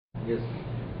I guess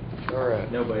All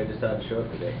right. nobody decided to show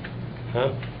up today.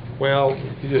 Huh? Well,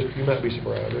 you might be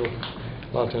surprised. A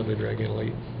lot of times they drag in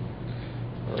late.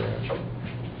 All right.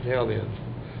 Now then,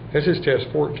 this is test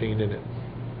 14, isn't it?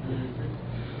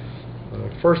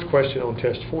 First question on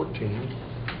test 14.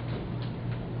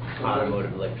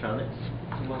 Automotive electronics.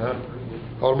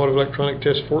 Automotive electronic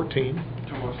test 14.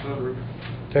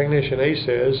 Technician A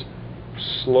says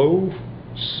slow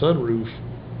sunroof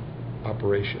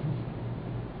operation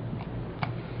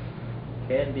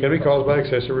can be caused by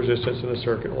excessive resistance in a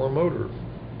circuit or motor.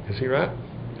 Is he right?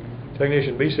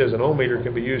 Technician B says an ohmmeter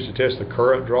can be used to test the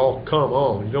current draw. Come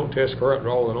on, you don't test current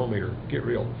draw with an ohmmeter. Get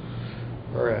real.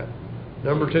 All right.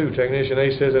 Number 2, Technician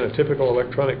A says in a typical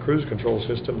electronic cruise control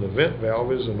system, the vent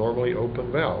valve is a normally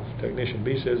open valve. Technician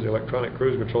B says the electronic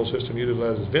cruise control system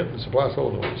utilizes vent and supply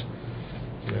solenoids.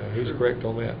 Yeah, he's correct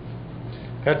on that.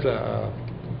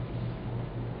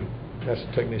 That's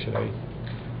Technician A.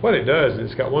 What it does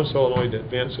is it's got one solenoid that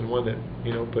vents and one that,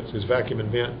 puts his vacuum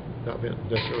and vent, not vent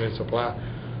necessarily in supply,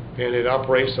 and it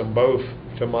operates them both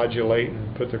to modulate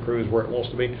and put the cruise where it wants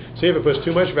to be. See, if it puts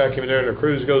too much vacuum in there and the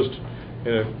cruise goes,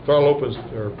 and the throttle opens,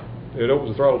 or it opens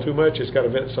the throttle too much, it's got to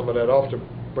vent some of that off to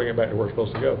bring it back to where it's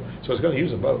supposed to go. So it's going to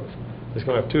use them both. It's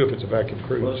going to have 2 if it's a vacuum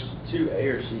cruise. Well, it's 2A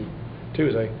or C? 2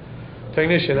 is A.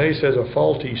 Technician A says a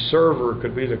faulty server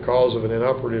could be the cause of an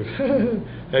inoperative,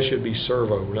 that should be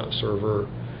servo, not server,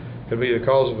 could be the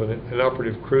cause of an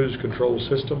inoperative cruise control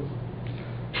system.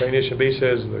 Technician B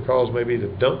says the cause may be the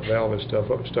dump valve is stuck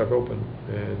open,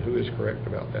 and who is correct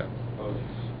about that?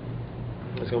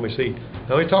 That's going to be C.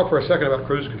 Now let me talk for a second about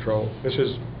cruise control. This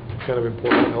is kind of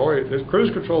important. Now,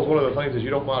 cruise control is one of the things that you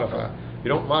don't modify. You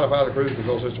don't modify the cruise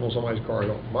control system on somebody's car.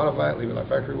 You don't modify it, leave it like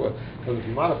factory was. Because if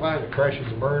you modify it, it crashes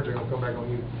and burns, they're going to come back on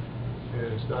you.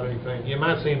 And it's not anything. It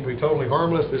might seem to be totally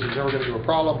harmless. This is never going to be a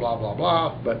problem, blah, blah,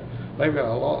 blah. But they've got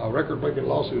a record-breaking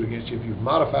lawsuit against you if you've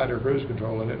modified their cruise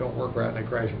control and it don't work right and they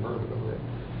crash and burn because of it.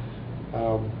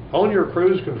 On your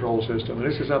cruise control system,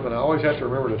 and this is something I always have to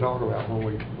remember to talk about when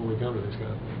we come to this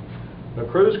kind of thing. The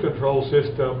cruise control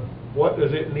system, what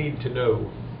does it need to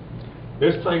know?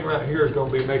 This thing right here is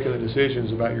going to be making the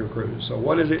decisions about your cruise. So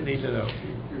what does it need to know?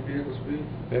 Your vehicle speed.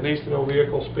 It needs to know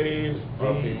vehicle speed.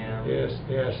 RPM.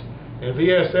 Yes. And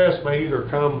VSS may either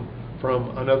come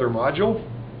from another module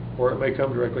or it may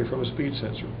come directly from a speed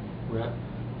sensor. Right?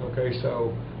 Okay,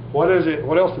 so what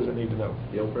else does it need to know?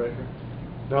 Fuel pressure?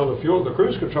 No, the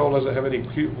cruise control doesn't have any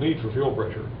need for fuel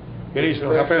pressure. It needs to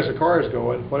know how fast the car is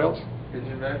going. What else?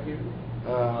 Engine vacuum.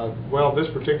 Well, this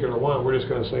particular one, we're just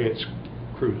going to say it's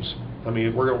cruise. I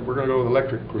mean, we're going to go with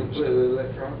electric cruise. Completely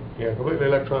electronic. Yeah, completely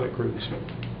electronic cruise.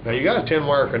 Now you got a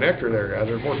 10-wire connector there, guys.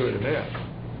 There's more to it than that.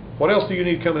 What else do you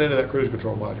need coming into that cruise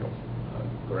control module?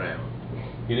 Ground.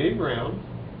 You need ground.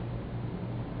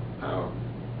 Power.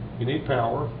 You need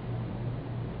power.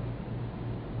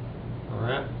 All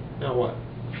right. Now what?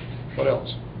 What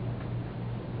else?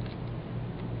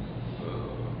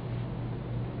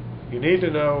 You need to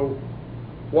know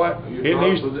what it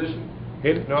needs. Position.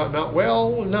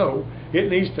 No. It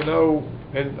needs to know,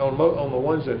 and on the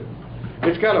ones that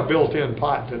it's got a built-in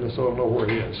pot to so it'll know where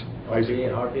it is. Basically.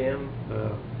 RPM.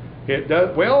 It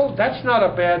does. Well, that's not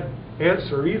a bad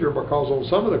answer either, because on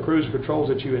some of the cruise controls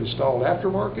that you installed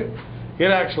aftermarket, it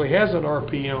actually has an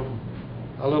RPM,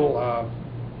 a little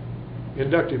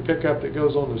inductive pickup that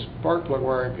goes on the spark plug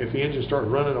wire. If the engine starts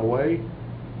running away,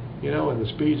 and the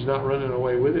speed's not running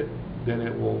away with it, then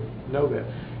it will know that.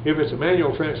 If it's a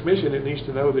manual transmission, it needs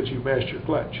to know that you've mashed your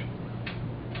clutch,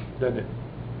 doesn't it?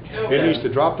 Okay. It needs to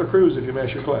drop the cruise if you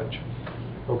mash your clutch.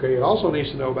 Okay, it also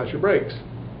needs to know about your brakes.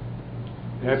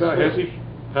 Has he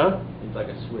It's like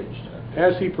a switch.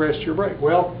 has he pressed your brake?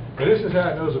 Well, and this is how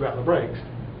it knows about the brakes.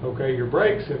 Okay, your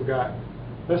brakes have got,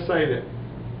 let's say that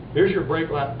here's your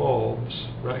brake light bulbs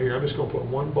right here. I'm just going to put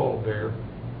one bulb there.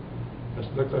 That's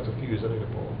a fuse, that ain't a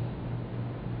bulb.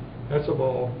 That's a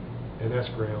bulb, and that's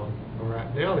ground. All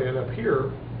right, now then up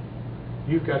here,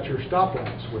 you've got your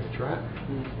stoplight switch, right?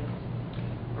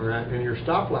 Mm-hmm. All right, and your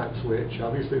stoplight switch,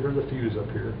 obviously there's a fuse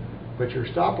up here, but your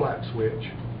stoplight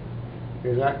switch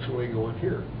is actually going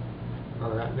here. All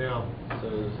right, now,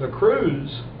 So the cruise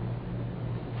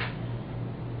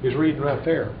is reading right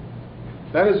there.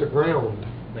 That is a ground.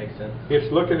 makes sense.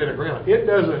 It's looking at a ground. It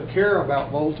doesn't care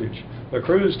about voltage. The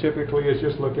cruise typically is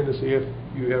just looking to see if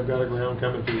you have got a ground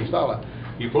coming through your stoplight.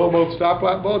 You blow both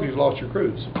stoplight bulbs, you've lost your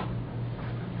cruise.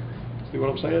 See what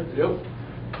I'm saying? Yep.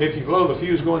 If you blow the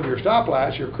fuse going to your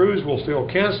stoplights, your cruise will still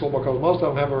cancel because most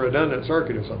of them have a redundant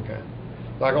circuit of some kind.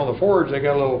 Like on the Fords, they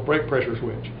got a little brake pressure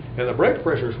switch. And the brake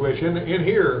pressure switch, in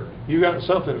here, you got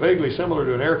something vaguely similar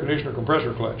to an air conditioner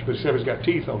compressor clutch, but except it's got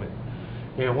teeth on it.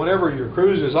 And whenever your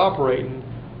cruise is operating,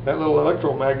 that little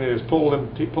electromagnet is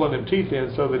pulling them teeth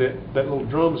in so that that little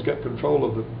drum's got control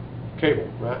of the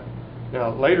cable, right?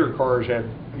 Now, later cars had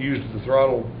used the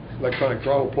throttle, electronic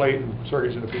throttle plate and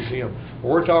circuits in the PCM. But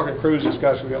we're talking cruise, this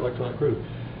guy's got electronic cruise.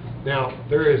 Now,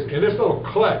 there is, in this little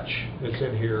clutch that's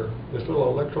in here, this little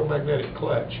electromagnetic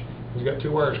clutch, has got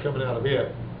two wires coming out of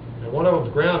it. And one of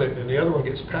them's grounded, and the other one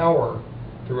gets power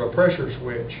through a pressure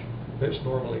switch that's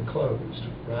normally closed,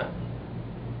 right?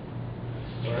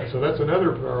 All right, so that's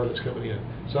another power that's coming in.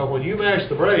 So when you mash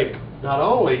the brake, not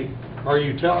only are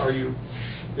you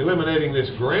eliminating this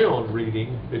ground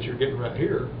reading that you're getting right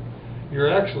here, you're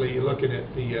actually looking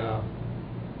at the,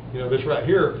 this right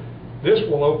here. This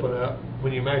will open up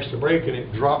when you mash the brake, and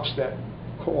it drops that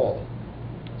coil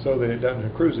so that it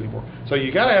doesn't cruise anymore. So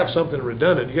you got to have something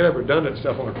redundant. You got to have redundant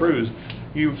stuff on a cruise,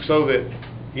 so that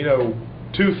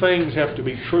two things have to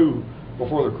be true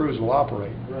before the cruise will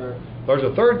operate. Right. There's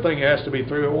a third thing that has to be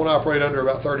true. It won't operate under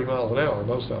about 30 miles an hour.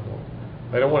 Most of them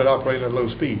won't. They don't want it operating at low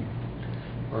speed.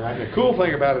 All right. The cool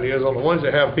thing about it is, on the ones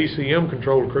that have PCM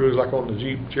controlled cruise, like on the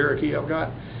Jeep Cherokee I've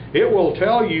got, it will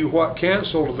tell you what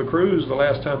canceled the cruise the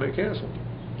last time it canceled.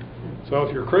 So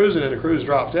if you're cruising and the cruise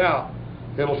dropped out,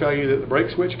 it'll tell you that the brake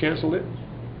switch canceled it,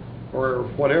 or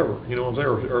whatever, or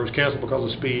it was canceled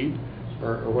because of speed,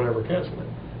 or whatever canceled it.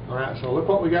 All right, so look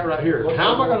what we got right here.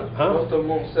 How am I going to... Most of them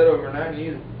won't set overnight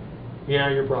either. Yeah,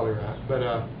 you're probably right. But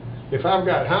if I've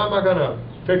got... How am I going to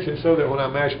fix it so that when I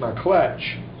mash my clutch...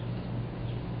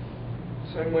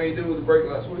 Same way you do with the brake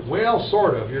light switch? Well,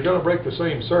 sort of. You're going to break the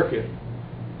same circuit,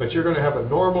 but you're going to have a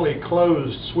normally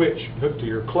closed switch hooked to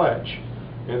your clutch.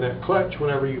 And that clutch,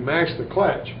 whenever you mash the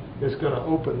clutch, it's going to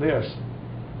open this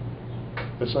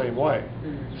the same way.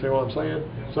 See what I'm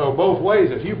saying? So both ways,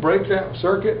 if you break that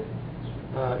circuit,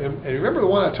 and remember the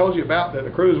one I told you about that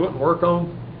the cruise wouldn't work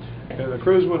on? And the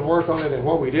cruise wouldn't work on it, and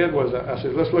what we did was I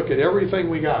said, let's look at everything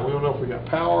we got. We don't know if we got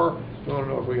power, we don't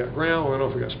know if we got ground, we don't know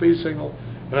if we got speed signal.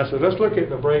 And I said, let's look at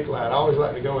the brake light. I always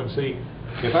like to go and see,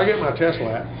 if I get my test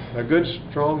light, a good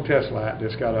strong test light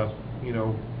that's got a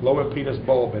low impedance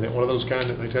bulb in it, one of those kind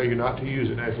that they tell you not to use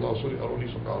at National Auto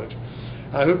Diesel College.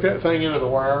 I hook that thing into the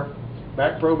wire,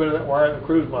 back probe into that wire in the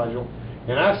cruise module,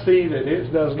 and I see that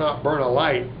it does not burn a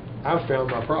light. I've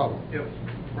found my problem. Yep.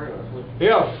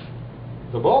 If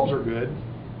the bulbs are good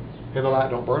and the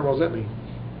light don't burn, what does that mean?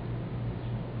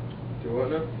 Do what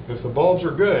now? If the bulbs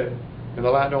are good and the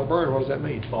light don't burn, what does that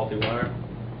mean? Faulty wire.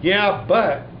 Yeah,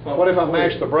 but what if I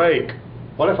mash the brake?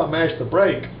 What if I mash the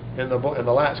brake and the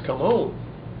lights come on,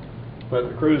 but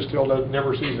the cruise still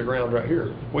never sees the ground right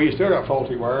here? Well, you still got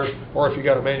faulty wires, or if you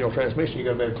got a manual transmission, you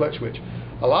got a bad clutch switch.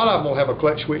 A lot of them will have a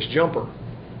clutch switch jumper.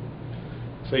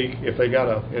 See, if they got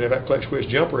and if that clutch switch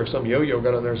jumper, if some yo-yo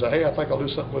got in there and said, hey, I think I'll do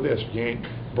something with this, you ain't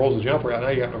rolls the jumper out, now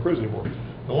you got no cruise anymore.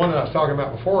 The one that I was talking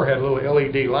about before had little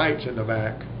LED lights in the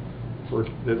back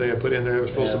that they had put in there that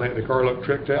was supposed to make the car look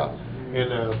tricked out.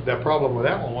 And the problem with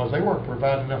that one was they weren't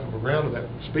providing enough of a ground to that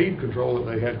speed control that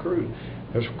they had cruise.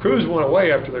 As cruise went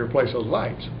away after they replaced those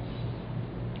lights.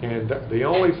 And the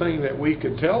only thing that we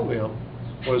could tell them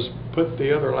was put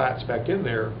the other lights back in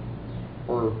there,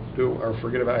 or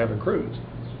forget about having cruise.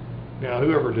 Now,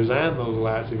 whoever designed those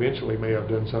lights eventually may have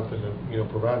done something to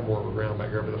provide more of a ground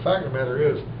back there. But the fact of the matter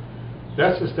is,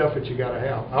 that's the stuff that you got to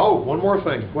have. Oh, one more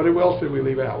thing. What else did we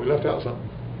leave out? We left out something.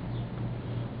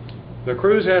 The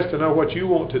cruise has to know what you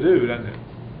want to do, doesn't it?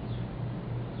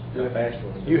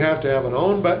 You have to have an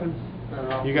on button.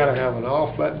 You got to have an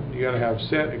off button. You got to have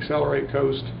set, accelerate,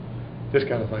 coast, this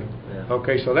kind of thing. Yeah.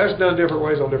 Okay, so that's done different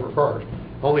ways on different cars.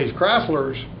 On these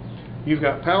Chryslers, you've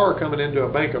got power coming into a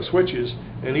bank of switches,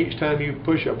 and each time you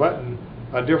push a button,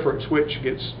 a different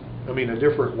a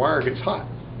different wire gets hot.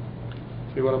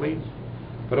 See what I mean?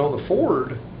 But on the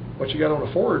Ford, what you got on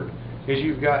the Ford is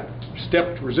you've got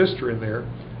stepped resistor in there.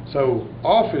 So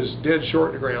off is dead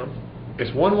short to ground.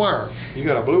 It's one wire. You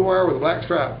got a blue wire with a black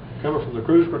stripe coming from the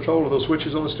cruise control of those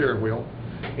switches on the steering wheel.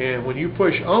 And when you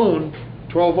push on,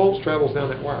 12 volts travels down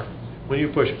that wire. When you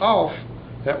push off,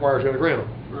 that wire's going to ground.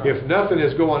 Right. If nothing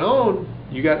is going on,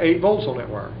 you got 8 volts on that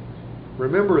wire.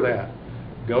 Remember that.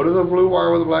 Go to the blue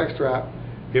wire with the black stripe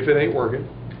if it ain't working.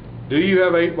 Do you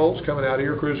have 8 volts coming out of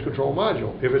your cruise control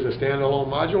module? If it's a standalone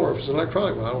module or if it's an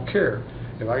electronic one, I don't care.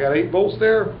 If I got 8 volts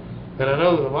there, then I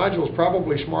know that the module is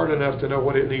probably smart enough to know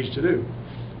what it needs to do.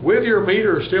 With your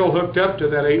meter still hooked up to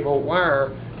that 8 volt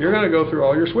wire, you're going to go through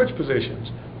all your switch positions.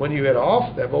 When you hit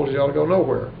off, that voltage ought to go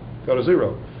nowhere, go to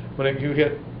 0. When you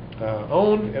hit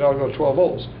on, it ought to go to 12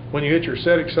 volts. When you hit your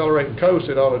set, accelerate, and coast,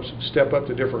 it ought to step up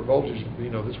to different voltages,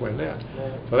 this way and that.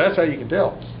 So that's how you can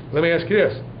tell. Let me ask you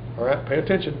this, all right, pay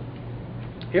attention.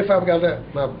 if I've got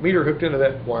my meter hooked into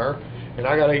that wire, and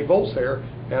I got 8 volts there,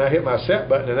 and I hit my set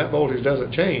button and that voltage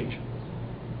doesn't change,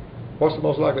 what's the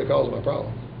most likely cause of my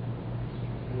problem?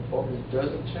 And the voltage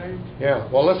doesn't change? Yeah,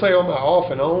 well, let's say on my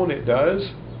off and on it does,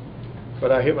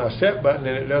 but I hit my set button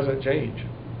and it doesn't change.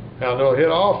 Now, no, hit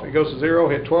off, it goes to 0,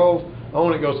 hit 12,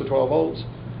 on it goes to 12 volts,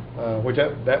 which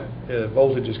that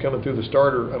voltage is coming through the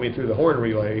starter, through the horn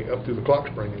relay, up through the clock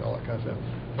spring and all that kind of stuff.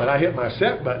 But I hit my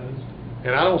set button,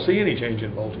 and I don't see any change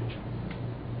in voltage.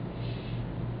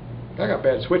 I got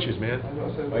bad switches, man.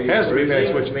 Are It you has to be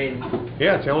bad cruising? switches.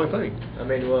 Yeah, it's the only thing.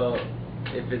 Well,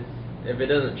 if it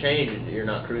doesn't change, you're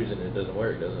not cruising. It doesn't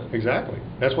work, does it? Exactly.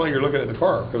 That's why you're looking at the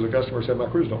car, because the customer said my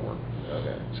cruise don't work.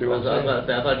 Okay. See what I'm saying?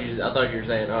 I thought you were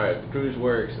saying, all right, the cruise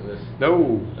works and this.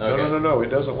 No, Okay. no, it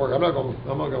doesn't work. I'm not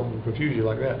gonna confuse you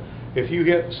like that. If you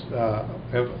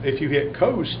hit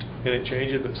coast and it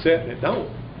changes, but set and it don't,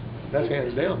 that's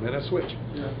hands down, man. That's switch.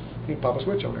 Yeah. You can pop a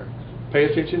switch on there. Pay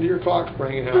attention to your clock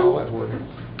spring and how all that's working.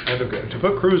 And to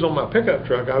put cruise on my pickup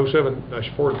truck, a 07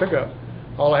 Ford pickup,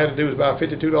 all I had to do was buy a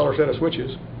 $52 set of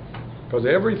switches, because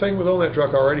everything was on that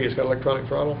truck already. It's got electronic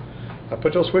throttle. I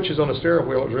put those switches on the steering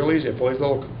wheel. It was real easy. I pull these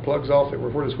little plugs off that were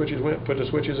where the switches went, put the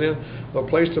switches in. The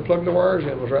place to plug the wires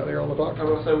in was right there on the clock. I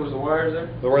was gonna say, was the wires there?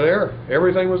 They were there.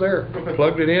 Everything was there.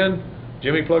 Plugged it in.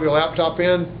 Jimmy plugged the laptop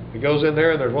in. It goes in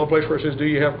there, and there's one place where it says, "Do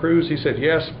you have cruise?" He said,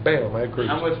 "Yes." Bam, I had cruise.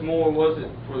 How much more was it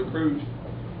for the cruise?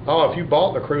 Oh, if you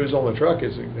bought the cruise on the truck,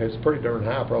 it's pretty darn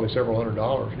high, probably several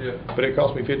 $100s. Yeah. But it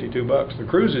cost me $52. The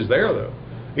cruise is there though.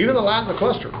 Even the light in the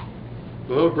cluster,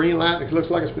 the little green light that looks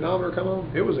like a speedometer come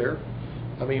on, it was there.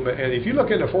 And if you look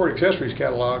in the Ford accessories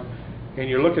catalog and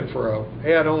you're looking for a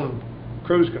add-on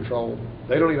cruise control,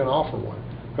 they don't even offer one,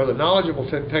 because a knowledgeable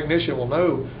technician will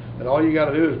know that all you got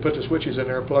to do is put the switches in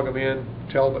there, plug them in,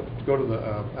 tell them to go to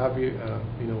the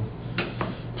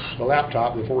the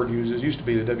laptop that Ford uses. It used to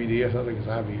be the WDS, I think it's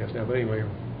IVS now, but anyway,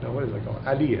 no, what is it called?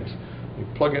 IDS. You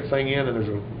plug that thing in, and there's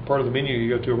a part of the menu you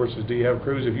go to where it says, "Do you have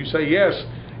cruise?" If you say yes,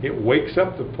 it wakes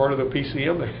up the part of the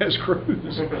PCM that has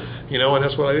cruise. And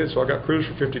that's what I did. So I got cruise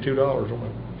for $52 on my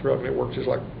truck, and it works just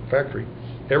like factory.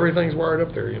 Everything's wired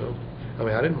up there,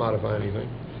 I didn't modify anything.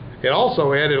 It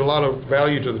also added a lot of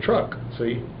value to the truck.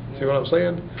 See what I'm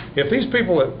saying? If these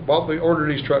people that ordered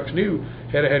these trucks new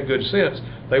had good sense,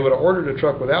 they would have ordered a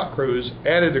truck without cruise,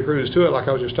 added the cruise to it like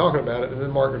I was just talking about it, and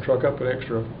then marked the truck up an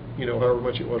extra, however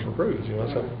much it was for cruise.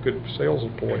 That's a good sales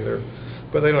employee there.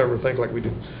 But they don't ever think like we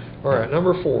do. All right,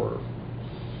 number 4.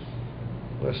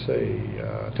 Let's see.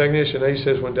 Technician A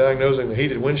says when diagnosing the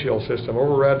heated windshield system,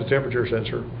 override the temperature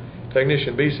sensor.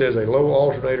 Technician B says a low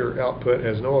alternator output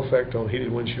has no effect on heated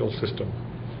windshield system.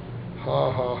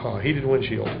 Ha ha ha. Heated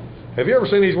windshield. Have you ever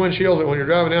seen these windshields that when you're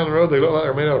driving down the road they look like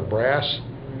they're made out of brass?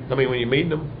 When you're meeting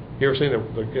them, you ever seen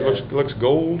it looks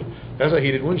gold? That's a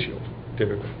heated windshield,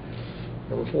 typically.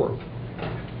 Number 4.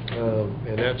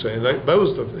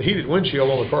 The heated windshield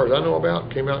on the cars I know about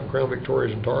came out in Crown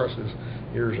Victorias and Tauruses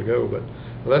years ago, but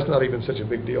that's not even such a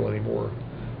big deal anymore.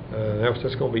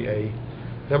 That's going to be A.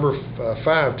 Number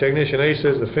 5, Technician A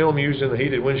says the film used in the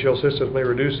heated windshield systems may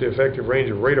reduce the effective range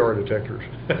of radar detectors.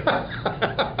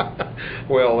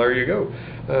 Well, there you go.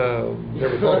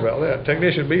 Never thought about that.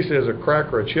 Technician B says a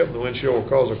crack or a chip in the windshield will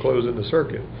cause a close in the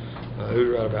circuit. Who's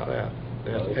right about that?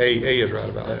 A is right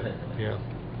about that. Yeah.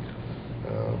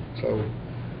 So,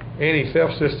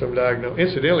 anti-theft system diagnosis.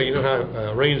 Incidentally, you know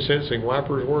how rain sensing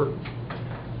wipers work?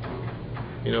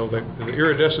 The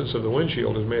iridescence of the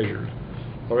windshield is measured.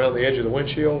 Around the edge of the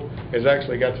windshield, it's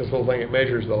actually got this little thing that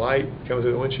measures the light coming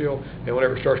through the windshield, and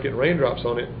whenever it starts getting raindrops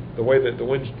on it, the way that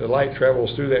the light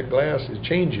travels through that glass, it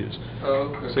changes.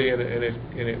 Oh, okay. See, and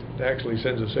it actually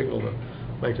sends a signal to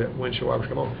make that windshield wipers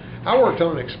come on. I worked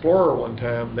on an Explorer one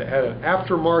time that had an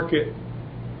aftermarket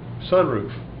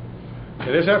sunroof.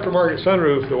 And this aftermarket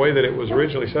sunroof, the way that it was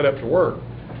originally set up to work,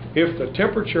 if the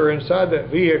temperature inside that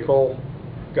vehicle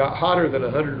got hotter than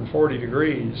 140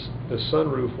 degrees, the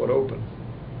sunroof would open.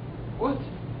 What?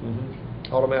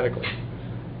 Mm-hmm. Automatically.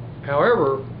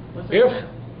 However, What's that sound?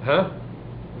 Huh?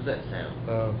 What's that sound?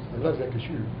 I'm not exactly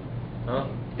sure. Huh?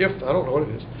 I don't know what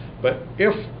it is, but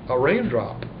if a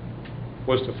raindrop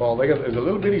was to fall, there's a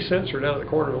little bitty sensor down at the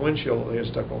corner of the windshield that they had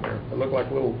stuck on there. It looked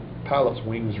like little pilot's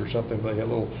wings or something, but they had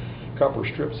little copper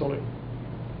strips on it,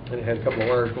 and it had a couple of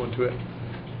wires going to it.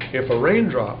 If a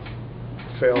raindrop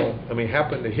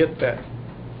happened to hit that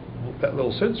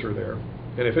little sensor there,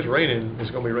 and if it's raining, it's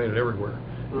going to be raining everywhere.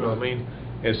 You know what I mean?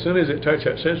 As soon as it touched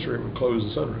that sensor, it would close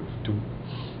the sunroof.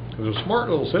 It was a smart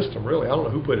little system, really. I don't know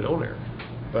who put it on there,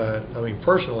 but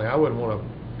personally, I wouldn't want to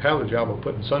have the job of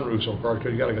putting sunroofs on cars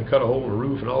because you got to cut a hole in the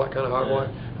roof and all that kind of hogwash.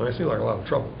 It seems like a lot of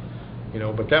trouble. You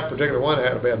know, but that particular one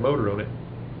had a bad motor on it.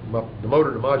 The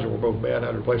motor and the module were both bad. I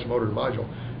had to replace the motor and the module,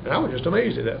 and I was just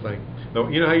amazed at that thing. Now,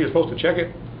 you know how you're supposed to check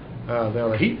it? Now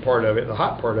the heat part of it, the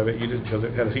hot part of it, you didn't, because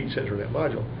it had a heat sensor in that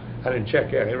module. I didn't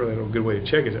check that. Ain't really no good way to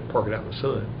check it is to park it out in the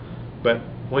sun. But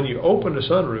when you open the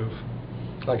sunroof,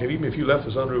 like even if you left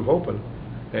the sunroof open,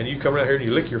 and you come around here and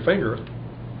you lick your finger,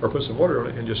 or put some water on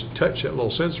it and just touch that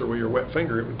little sensor with your wet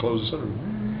finger, it would close the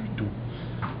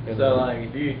sunroof. And so like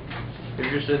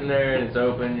if you're sitting there and it's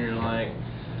open, you're like,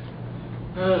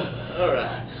 all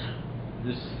right,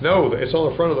 just no, it's on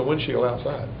the front of the windshield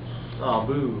outside. Oh,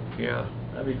 boo. Yeah.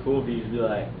 That'd be cool if you could be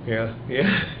like, Yeah.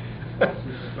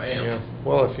 bam. Yeah.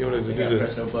 Well, if you wanted to You do gotta this,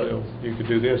 press no buttons. you could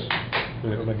do this,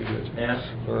 and it'll make it do it. Yeah.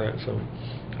 All right. So,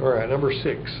 all right. Number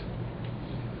 6.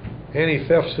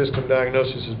 Anti-theft system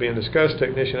diagnosis is being discussed.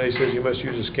 Technician A says you must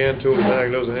use a scan tool to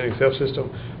diagnose an anti-theft system.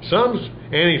 Some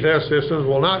anti-theft systems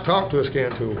will not talk to a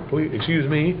scan tool. Please, excuse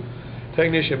me.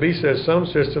 Technician B says some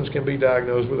systems can be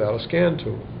diagnosed without a scan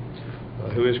tool.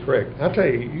 Who is correct? I tell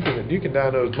you, you can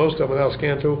diagnose most of them without a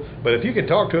scan tool. But if you can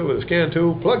talk to it with a scan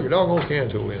tool, plug your doggone scan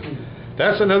tool in.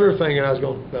 That's another thing. And I was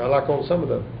going like on some of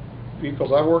the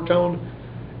vehicles I worked on.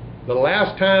 The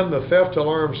last time the theft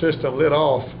alarm system lit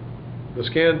off, the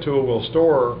scan tool will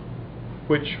store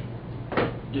which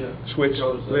switch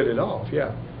lit it off.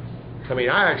 Yeah. I mean,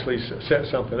 I actually set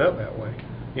something up that way,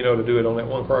 you know, to do it on that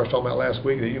one car I was talking about last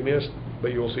week that you missed,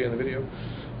 but you will see in the video.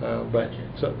 But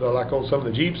so, like on some of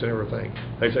the Jeeps and everything,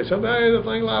 they say, "Hey, the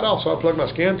thing light off." So I plug my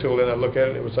scan tool in, I look at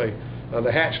it, and it would say,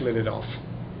 "The hatch lit it off."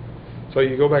 So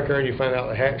you go back there and you find out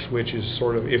the hatch switch is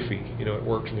sort of iffy. You know, it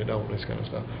works and it don't, this kind of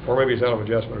stuff. Or maybe it's out of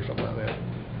adjustment or something like that.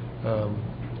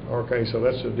 Okay, so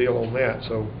that's the deal on that.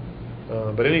 So,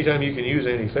 but anytime you can use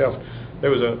anti-theft,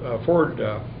 there was a Ford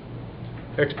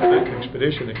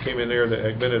Expedition that came in there that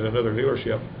had been at another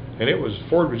dealership, and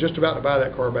Ford was just about to buy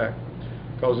that car back,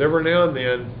 because every now and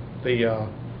then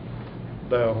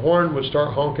the horn would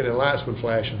start honking and lights would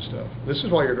flash and stuff. This is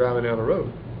while you're driving down the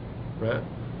road, right?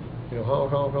 You know,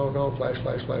 honk, honk, honk, honk, flash,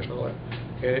 flash, flash, and all that.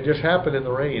 And it just happened in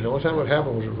the rain. The only time it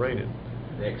happened was it was raining.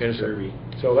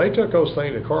 So they took those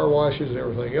things to car washes and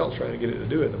everything else trying to get it to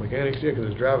do it. The mechanics did, because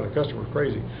it's driving the customers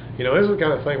crazy. You know, this is the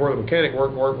kind of thing where the mechanic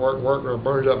works,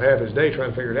 burns up half his day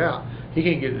trying to figure it out. He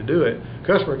can't get it to do it.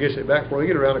 Customer gets it back before they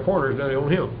get around the corner. It's done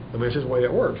on him. I mean, it's just the way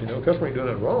that works. You know, customer ain't doing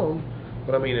it wrong.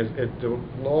 But I mean, the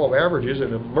law of averages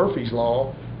and the Murphy's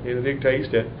law, it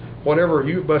dictates that whatever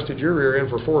you've busted your rear end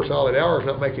for 4 solid hours,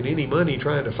 not making any money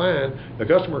trying to find, the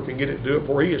customer can get it to do it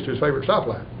before he gets to his favorite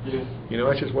stoplight. Yeah. You know,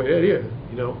 that's just the way that is.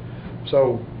 You know.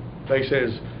 So they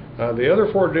says the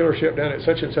other Ford dealership down at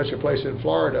such and such a place in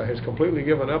Florida has completely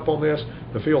given up on this.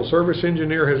 The field service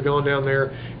engineer has gone down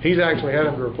there. He's actually had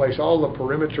them to replace all the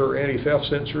perimeter anti-theft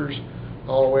sensors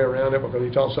all the way around it, because he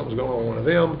thought something was going on with one of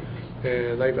them.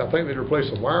 And I think they'd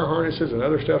replaced the wire harnesses and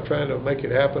other stuff trying to make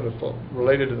it happen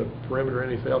related to the perimeter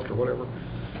anti-theft or whatever.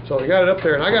 So they got it up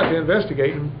there, and I got to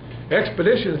investigating.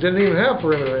 Expeditions didn't even have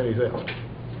perimeter anti-theft.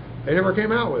 They never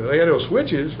came out with it. They had those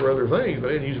switches for other things, but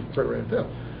they didn't use it for anti-theft.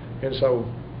 And so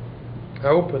I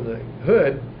opened the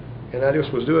hood, and I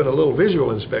just was doing a little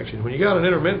visual inspection. When you got an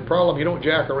intermittent problem, you don't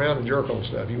jack around and jerk on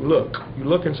stuff. You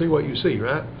look and see what you see,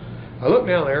 right? I look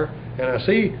down there, and I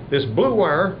see this blue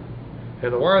wire,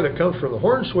 and the wire that comes from the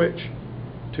horn switch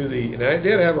to and it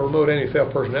did have a remote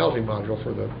anti-theft personality module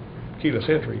for the keyless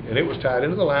entry, and it was tied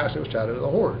into the lights, and it was tied into the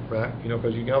horn, right? You know,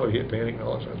 because you can always hit panic and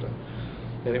all that sort of stuff.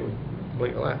 And it would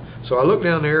blink the light. So I look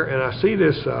down there, and I see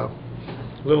this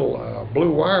little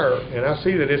blue wire, and I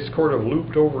see that it's sort of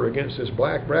looped over against this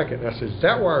black bracket. And I says,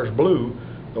 that wire's blue.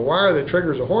 The wire that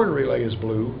triggers the horn relay is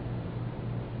blue,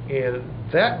 and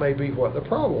that may be what the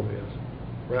problem is.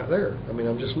 Right there. I mean,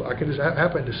 I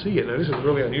happen to see it. Now, this is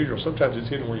really unusual. Sometimes it's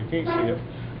hidden where you can't see it.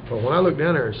 But when I looked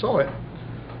down there and saw it,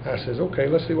 I says, okay,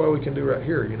 let's see what we can do right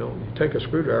here. You know, you take a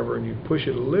screwdriver and you push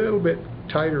it a little bit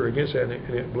tighter against that, and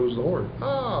it blows the horn.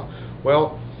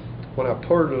 Well, when I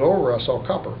poured it over, I saw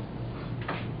copper.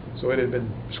 So it had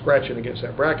been scratching against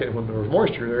that bracket, and when there was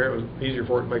moisture there, it was easier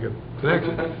for it to make a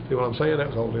connection. See what I'm saying? That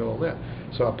was the whole deal on that.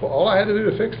 So all I had to do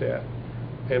to fix that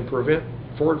and prevent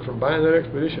Ford from buying that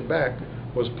Expedition back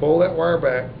was pull that wire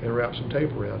back and wrap some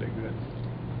tape around it good,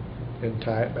 and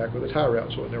tie it back with a tie wrap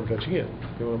so it never touch again.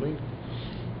 You know what I mean?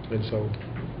 And so,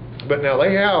 but now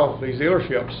they have these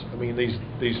dealerships. I mean,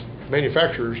 these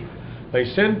manufacturers, they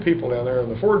send people down there,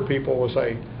 and the Ford people will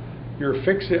say, your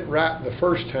fix it right the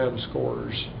first time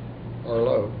scores are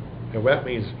low. And that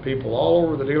means people all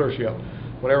over the dealership,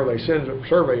 whenever they send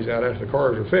surveys out after the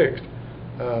cars are fixed,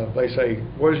 they say,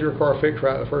 was your car fixed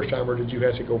right the first time, or did you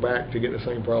have to go back to get the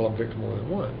same problem fixed more than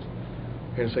once?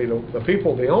 And see,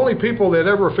 the only people that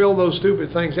ever fill those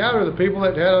stupid things out are the people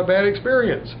that had a bad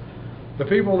experience. The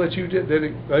people that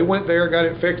they went there, got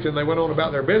it fixed, and they went on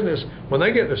about their business. When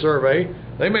they get the survey,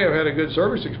 they may have had a good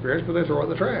service experience, but they throw it in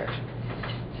the trash.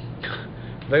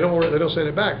 They don't send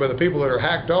it back. But the people that are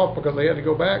hacked off because they had to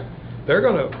go back, they're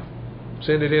going to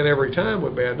send it in every time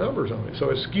with bad numbers on it. So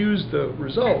it skews the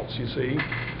results, you see.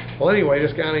 Well, anyway,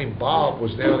 this guy named Bob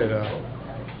was down at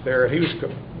there. He was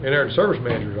in there at the service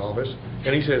manager's office,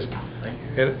 and he says,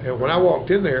 and when I walked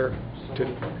in there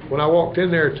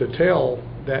to tell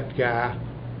that guy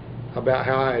about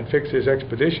how I had fixed his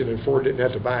expedition and Ford didn't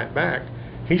have to buy it back,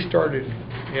 he started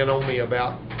in on me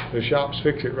about the shops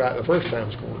fix it right the first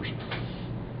time scores.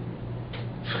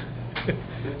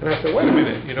 And I said, wait a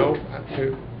minute,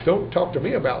 don't talk to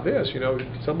me about this.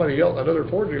 Somebody else, another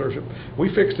Ford dealership,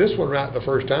 we fixed this one right the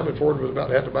first time, and Ford was about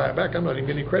to have to buy it back. I'm not even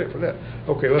getting any credit for that.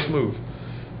 Okay, let's move.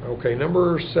 Okay,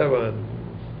 number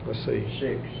 7. Let's see.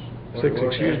 6,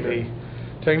 excuse me.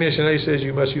 Technician A says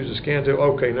you must use a scan tool.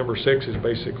 Okay, number 6 is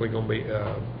basically going to be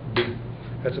B.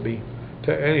 That's a B.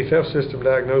 Anti-theft system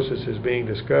diagnosis is being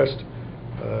discussed.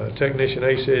 Technician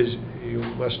A says you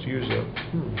must use a,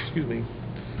 excuse me.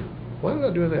 Why am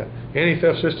I doing that?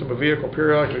 Anti-theft system of vehicle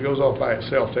periodically goes off by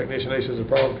itself. Technician A says the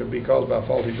problem could be caused by a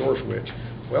faulty door switch.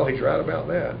 Well, he's right about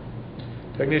that.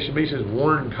 Technician B says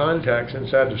worn contacts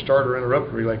inside the starter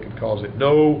interrupter relay could cause it.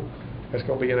 No, that's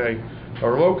going to be an A. A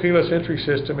remote keyless entry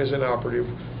system is inoperative.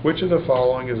 Which of the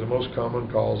following is the most common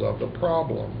cause of the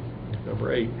problem?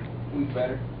 Number 8. Weak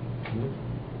battery.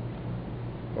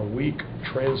 A weak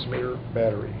transmitter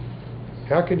battery.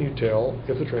 How can you tell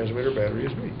if the transmitter battery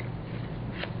is weak?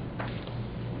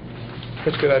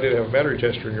 That's a good idea to have a battery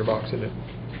tester in your box, isn't it?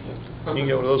 You can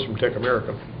get one of those from Tech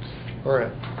America. All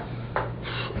right.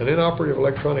 An inoperative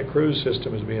electronic cruise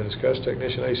system is being discussed.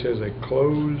 Technician A says a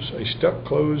stuck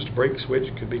closed brake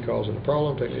switch could be causing the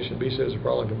problem. Technician B says the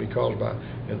problem can be caused by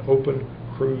an open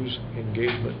cruise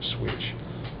engagement switch.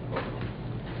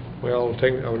 Well,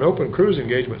 an open cruise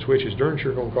engagement switch is darn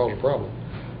sure going to cause a problem.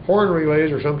 Horn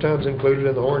relays are sometimes included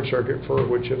in the horn circuit for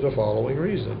which of the following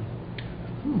reason?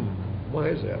 Why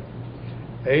is that?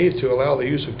 A, to allow the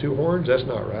use of 2 horns. That's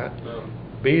not right. No.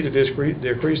 B, to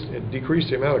decrease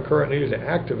the amount of current needed to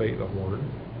activate the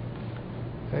horn.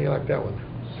 How do you like that one?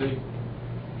 C.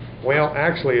 Well,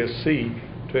 actually it's C,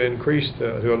 to decrease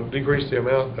the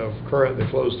amount of current that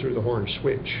flows through the horn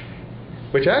switch.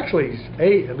 Which actually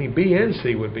B and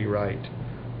C would be right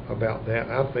about that,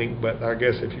 I think, but I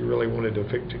guess if you really wanted to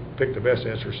pick the best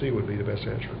answer, C would be the best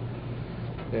answer.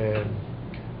 And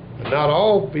not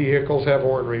all vehicles have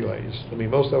horn relays.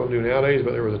 Most of them do nowadays,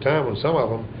 but there was a time when some of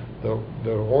them,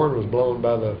 the horn was blown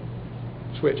by the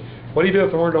switch. What do you do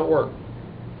if the horn don't work?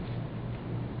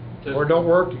 The horn don't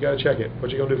work, you got to check it.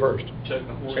 What you going to do first? Check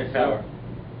the horn. Check power.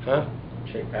 Huh?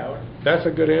 Check power. That's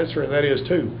a good answer, and that is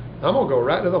too. I'm going to go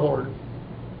right to the horn.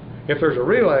 If there's a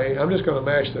relay, I'm just going to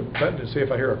mash the button and see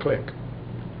if I hear a click.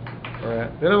 All right.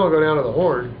 Then I'm going to go down to the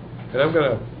horn, and I'm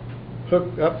going to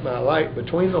hook up my light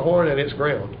between the horn and its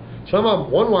ground. Some of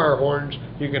them, one-wire horns,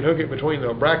 you can hook it between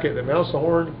the bracket that mounts the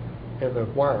horn and the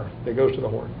wire that goes to the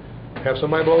horn. Have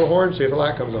somebody blow the horn, see if the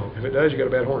light comes on. If it does, you got a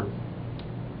bad horn.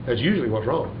 That's usually what's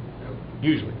wrong.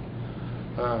 Usually.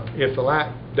 If the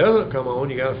light doesn't come on,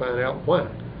 you got to find out why.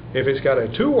 If it's got a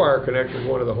 2-wire connector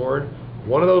going to the horn,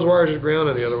 one of those wires is ground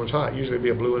and the other one's hot. Usually it'd be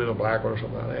a blue one and a black one or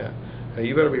something like that. Now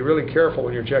you better be really careful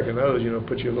when you're checking those.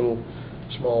 Put your little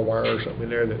small wire or something in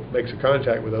there that makes a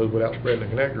contact with those without spreading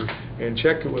the connector, and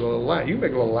check it with a little light. You can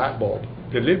make a little light bulb,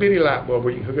 a little bitty light bulb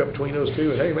where you can hook up between those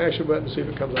two and hey, mash the button and see if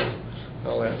it comes on.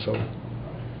 All that. So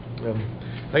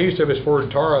I used to have this Ford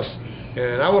Taurus,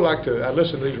 and I'd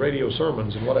listen to these radio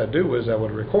sermons, and what I'd do is I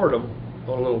would record them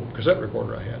on a little cassette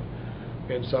recorder I had.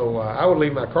 And so I would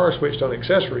leave my car switched on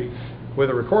accessory with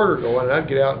a recorder going, and I'd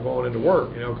get out and go on into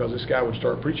work, because this guy would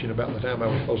start preaching about the time I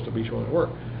was supposed to be going to work.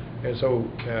 And so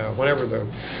whenever the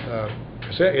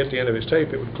cassette hit the end of its tape,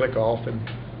 it would click off, and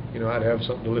I'd have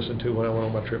something to listen to when I went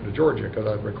on my trip to Georgia, because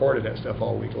I'd recorded that stuff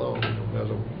all week long. That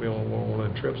was one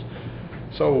of them trips.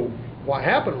 So what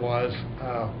happened was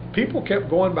people kept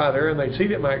going by there, and they'd see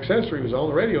that my accessory was on,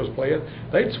 the radio was playing.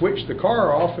 They'd switch the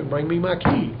car off and bring me my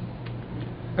key.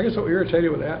 I get so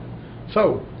irritated with that.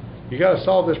 So you got to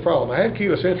solve this problem. I had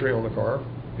keyless entry on the car,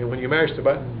 and when you mash the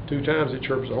button 2 times, it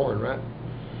chirps the horn, right?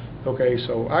 Okay,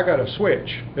 so I got a switch.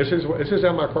 This is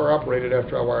how my car operated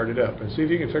after I wired it up. And see if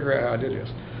you can figure out how I did this.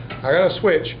 I got a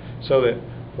switch so that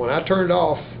when I turned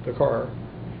off the car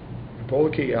and pull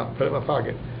the key out, put it in my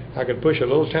pocket, I could push a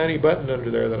little tiny button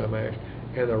under there that I mashed,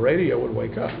 and the radio would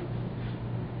wake up.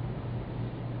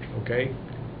 Okay?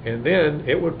 And then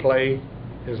it would play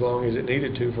as long as it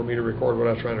needed to for me to record what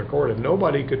I was trying to record, and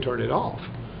nobody could turn it off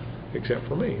except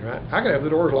for me, right? I could have the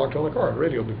doors locked on the car, the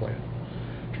radio would be playing.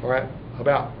 All right,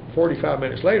 about 45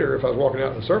 minutes later, if I was walking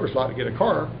out in the service lot to get a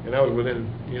car, and I was within,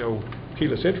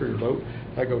 keyless entry remote,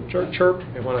 I'd go chirp, chirp,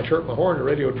 and when I chirped my horn, the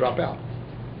radio would drop out.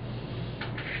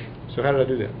 So how did I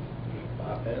do that?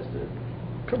 Bypassed it.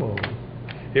 Come on.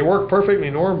 It worked perfectly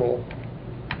normal.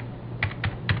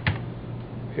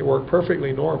 It worked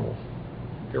perfectly normal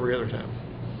every other time.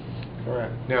 All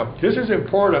right. Now, this is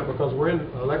important because we're in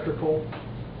electrical,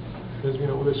 this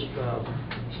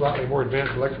slightly more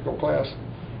advanced electrical class.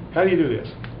 How do you do this?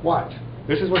 Watch.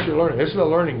 This is what you're learning. This is a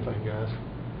learning thing, guys.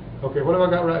 Okay, what have I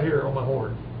got right here on my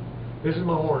horn? This is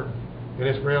my horn, and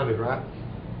it's grounded, right?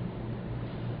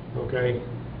 Okay.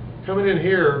 Coming in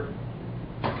here,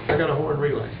 I got a horn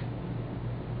relay,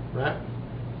 right?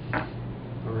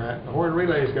 All right. The horn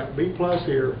relay's got B plus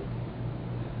here,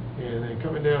 and then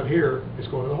coming down here, it's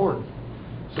going to the horn.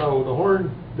 So the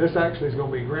horn, this actually is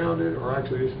going to be grounded, or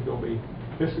actually this is going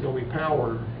to be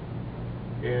powered,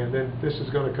 and then this is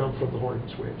going to come from the horn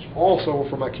switch. Also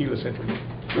for my keyless entry.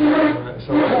 All right,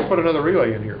 so I'm going to put another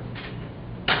relay in here.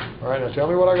 All right, now tell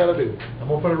me what I got to do. I'm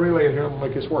going to put a relay in here. I'm going to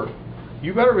make this work.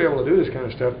 You better be able to do this kind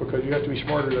of stuff because you have to be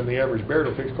smarter than the average bear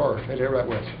to fix cars. Ain't that right,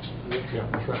 Wes? Yeah,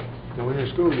 that's right. Now when you're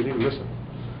in school, you need to listen.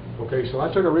 Okay, so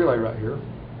I took a relay right here.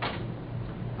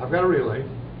 I've got a relay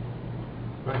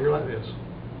right here like this,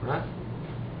 right?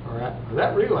 All right. Now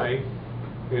that relay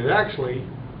is actually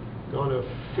going to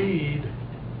feed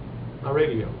my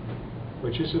radio,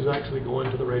 which this is actually going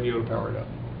to the radio to power it up.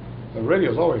 The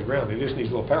radio's always grounded. It just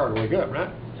needs a little power to wake up,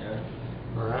 right? Yeah.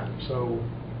 All right. So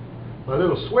my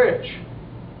little switch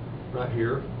right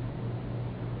here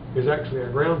is actually a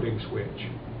grounding switch.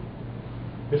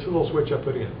 This is a little switch I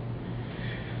put in.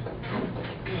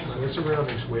 It's a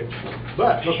grounding switch.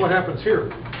 But look what happens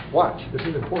here. Watch. This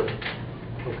is important.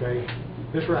 Okay.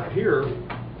 This right here,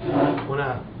 when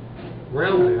I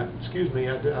ground that, excuse me,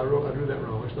 I drew that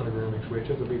wrong. It's not a grounding switch.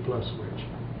 It's a B plus switch.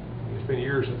 It's been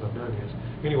years since I've done this.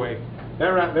 Anyway, that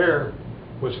right there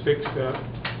was fixed up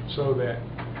so that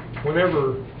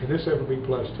whenever, and this is a B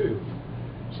plus too,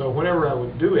 so whenever I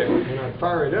would do it and I'd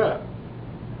fire it up,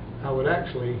 I would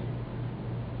actually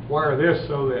wire this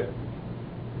so that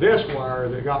this wire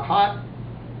that got hot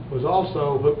was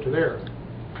also hooked to there.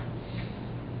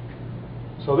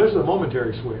 So this is a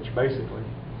momentary switch, basically.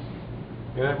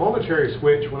 And that momentary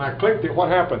switch, when I clicked it, what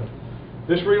happened?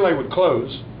 This relay would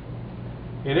close,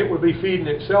 and it would be feeding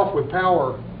itself with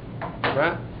power,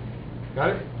 right? Got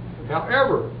it?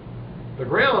 However, the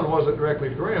ground wasn't directly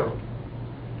to ground.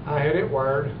 I had it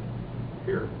wired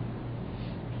here.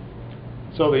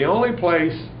 So the only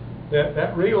place that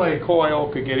that relay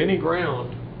coil could get any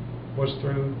ground was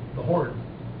through the horn.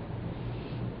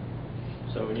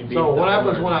 So when you beat So the what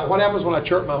happens horn- when I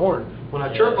chirp my horn? When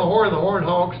I chirp my horn, the horn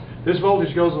honks. This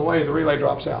voltage goes away. The relay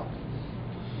drops out.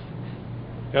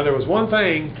 Now there was one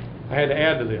thing I had to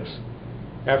add to this.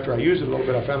 After I used it a little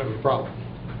bit, I found it was a problem.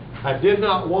 I did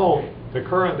not want the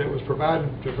current that was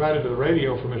provided to the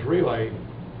radio from this relay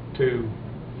to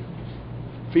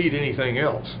feed anything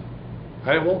else.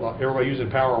 I didn't want everybody using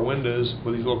power windows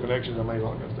with these little connections I made,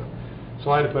 all that kind of stuff. So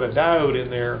I had to put a diode in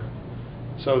there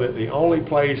so that the only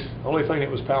thing that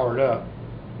was powered up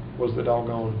was the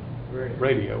doggone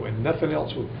radio, and nothing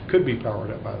else could be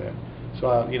powered up by that.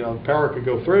 So the power could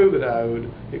go through the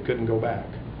diode, it couldn't go back.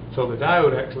 So the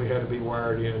diode actually had to be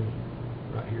wired in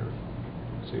right here.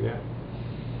 See that?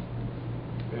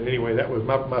 And anyway, that was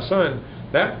my son.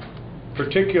 That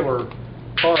particular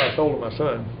car I sold to my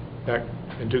son back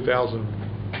in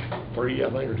 2003, I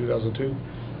think, or 2002.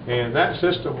 And that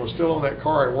system was still on that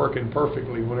car and working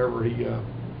perfectly whenever he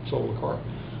sold the car.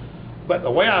 But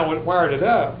the way I wired it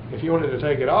up, if you wanted to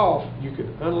take it off, you could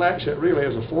unlatch that relay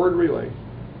as a forward relay.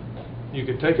 You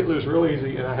could take it loose real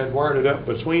easy, and I had wired it up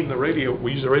between the radio.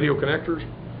 We use the radio connectors.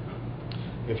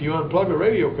 If you unplug the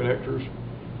radio connectors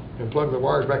and plug the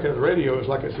wires back into the radio, it's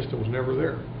like that system was never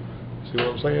there. See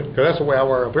what I'm saying? Because that's the way I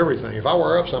wire up everything. If I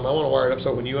wire up something, I want to wire it up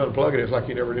so when you unplug it, it's like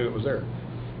you never knew it was there.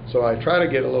 So I try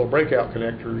to get a little breakout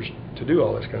connectors to do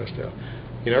all this kind of stuff.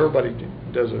 Everybody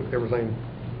does everything.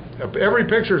 Every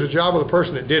picture is a job of the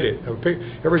person that did it.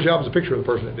 Every job is a picture of the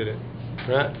person that did it,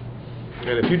 right?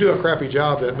 And if you do a crappy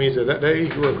job, that means that day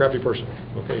you were a crappy person.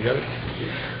 Okay, you got it?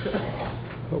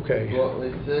 Okay.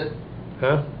 Bluntly said.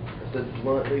 Huh? I said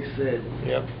bluntly said.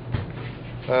 Yep.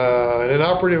 An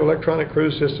inoperative electronic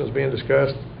cruise system is being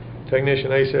discussed.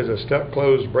 Technician A says a stuck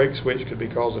closed brake switch could be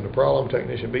causing the problem.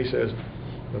 Technician B says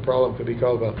the problem could be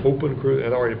caused by an open cruise.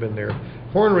 It already been there.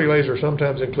 Horn relays are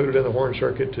sometimes included in the horn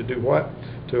circuit to do what?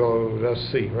 To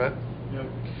let's see, right? Yep.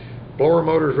 blower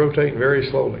motor is rotating very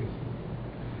slowly.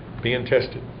 Being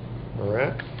tested.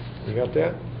 Alright? You got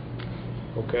that?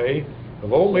 Okay. A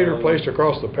voltmeter placed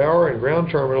across the power and ground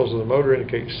terminals of the motor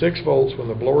indicates 6 volts when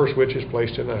the blower switch is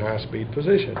placed in a high-speed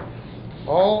position.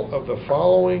 All of the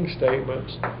following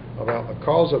statements about the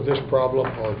cause of this problem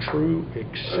are true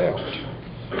except,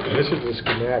 and this is the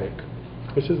schematic.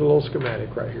 This is a little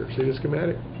schematic right here. See the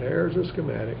schematic? There's the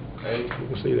schematic. Okay. You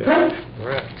can see that.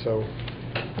 Alright, so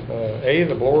A,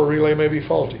 the blower relay may be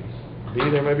faulty. B,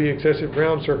 there may be excessive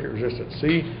ground circuit resistance.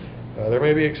 C, there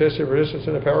may be excessive resistance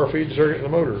in the power feed circuit in the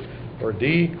motor. Or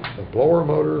D, the blower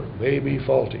motor may be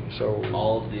faulty. So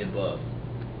All of the above.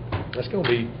 that's going to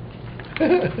be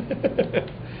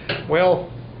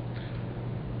well,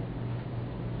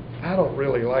 I don't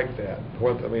really like that.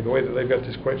 I mean, the way that they've got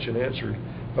this question answered.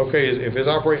 Okay, if it's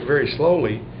operating very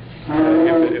slowly,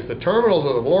 if the terminals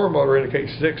of the blower motor indicate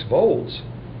 6 volts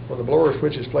when the blower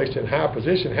switch is placed in high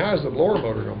position, how is the blower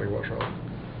motor going to be what's wrong?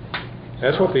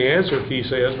 That's what the answer key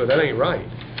says, but that ain't right.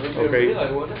 Okay.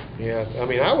 Relay, wasn't it? Yeah, I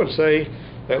mean, I would say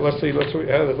that let's see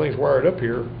how the thing's wired up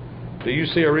here. Do you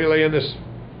see a relay in this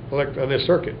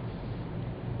circuit?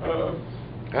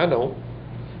 I don't.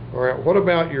 All right. What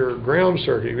about your ground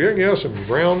circuit? You have some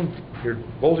ground, your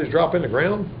voltage drop in the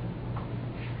ground?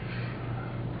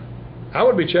 I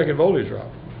would be checking voltage drop.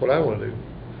 What I want to do.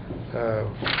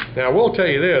 Now, I will tell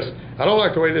you this. I don't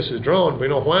like the way this is drawn. But you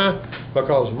know why?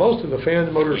 Because most of the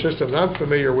fan motor systems I'm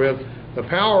familiar with, the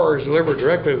power is delivered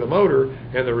directly to the motor,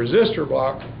 and the resistor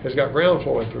block has got ground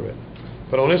flowing through it.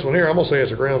 But on this one here, I'm going to say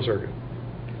it's a ground circuit.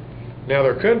 Now,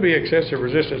 there could be excessive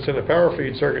resistance in the power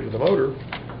feed circuit to the motor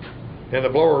and the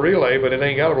blower relay, but it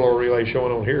ain't got a blower relay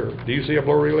showing on here. Do you see a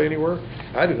blower relay anywhere?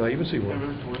 I do not even see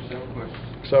one.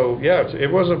 So, yeah,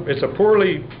 it's a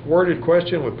poorly worded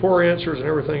question with poor answers and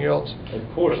everything else. Of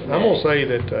course. I'm going to say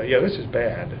that, yeah, this is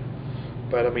bad.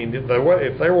 But, I mean, if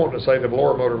they want to say the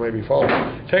blower motor may be faulty.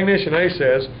 Technician A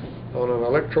says, on an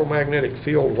electromagnetic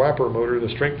field wiper motor, the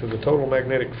strength of the total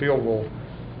magnetic field will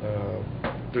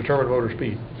determine motor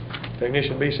speed.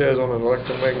 Technician B says, on an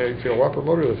electromagnetic field wiper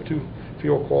motor, the 2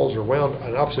 field coils are wound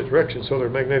in opposite directions, so their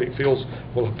magnetic fields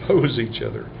will oppose each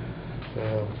other.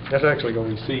 That's actually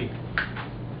going to be C.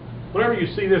 Whenever you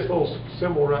see this little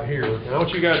symbol right here, and I want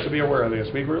you guys to be aware of this,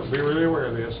 be really aware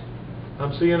of this.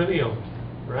 I'm seeing an M,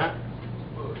 right?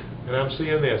 And I'm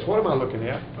seeing this. What am I looking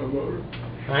at? A motor.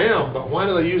 I am, but why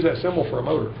do they use that symbol for a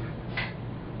motor?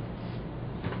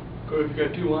 Because you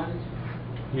got 2 lines.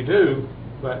 You do,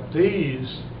 but these,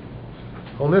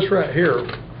 on this right here,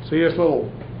 see this little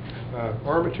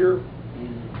armature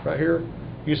right here?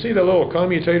 You see the little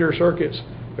commutator circuits?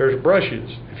 There's brushes.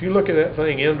 If you look at that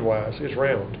thing endwise, it's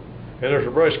round. And there's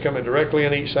a brush coming directly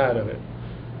on each side of it.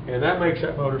 And that makes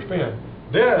that motor spin.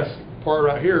 This part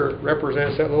right here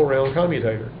represents that little round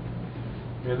commutator.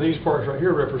 And these parts right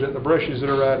here represent the brushes that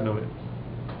are riding on it.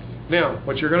 Now,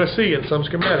 what you're going to see in some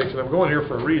schematics, and I'm going here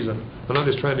for a reason, I'm not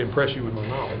just trying to impress you with my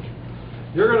knowledge,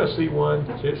 you're going to see one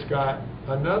that's got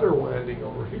another winding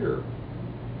over here.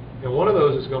 And one of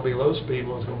those is going to be low speed,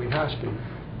 one's going to be high speed.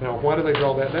 Now, why do they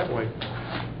draw that way?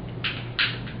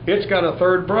 It's got a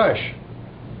third brush.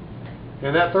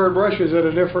 And that third brush is at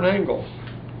a different angle.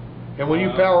 And when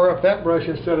you power up that brush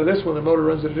instead of this one, the motor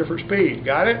runs at a different speed.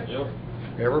 Got it? Yep.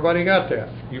 Everybody got that.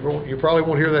 You probably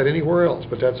won't hear that anywhere else,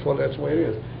 but that's the way it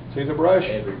is. See the brush?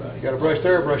 Everybody. You got a brush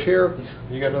there, a brush here, and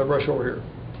you got another brush over here.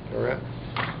 All right?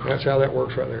 That's how that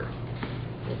works right there.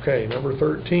 Okay, number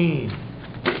 13.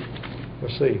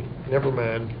 Let's see. Never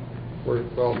mind.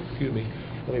 Excuse me.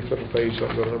 Let me flip a page so I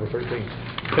can go to number 13.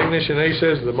 Technician A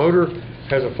says the motor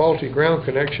has a faulty ground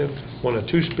connection when a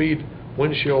 2-speed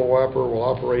windshield wiper will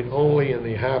operate only in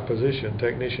the high position.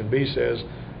 Technician B says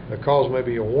the cause may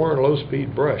be a worn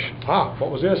low-speed brush.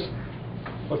 What was this?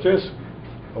 What's this?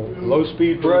 A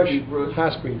low-speed brush,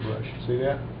 high-speed brush. See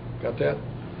that? Got that?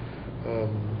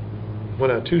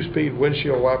 When a 2-speed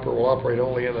windshield wiper will operate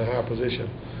only in the high position.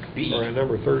 B. All right,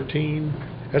 number 13.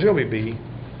 That's going to be B.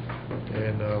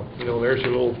 And,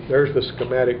 there's the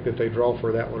schematic that they draw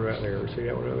for that one right there. See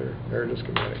that one right there? There's the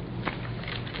schematic.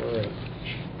 All right.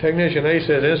 Technician A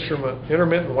said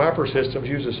intermittent wiper systems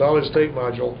use a solid-state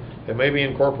module that may be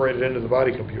incorporated into the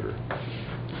body computer.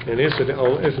 And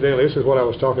incidentally, this is what I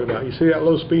was talking about. You see that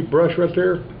low-speed brush right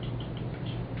there?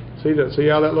 See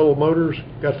how that little motor's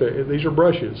got these are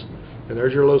brushes. And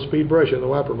there's your low-speed brush in the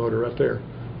wiper motor right there.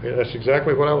 And that's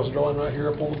exactly what I was drawing right here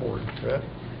up on the board. Right?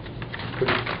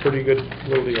 Pretty good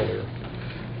little deal there.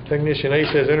 Technician A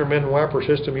says intermittent wiper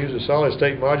system uses a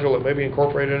solid-state module that may be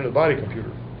incorporated into the body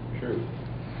computer. True.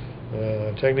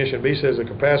 Technician B says the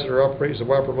capacitor operates the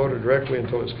wiper motor directly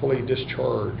until it's fully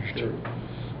discharged. True.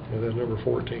 And that's number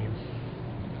 14.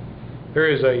 There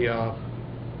is a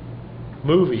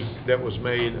movie that was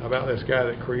made about this guy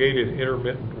that created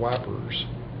intermittent wipers.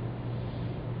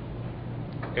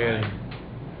 And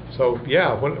so,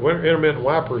 yeah, when intermittent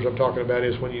wipers I'm talking about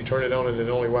is when you turn it on and it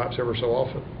only wipes ever so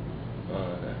often.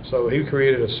 So he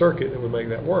created a circuit that would make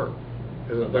that work.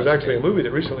 There's actually a movie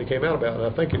that recently came out about it,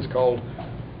 and I think it's called,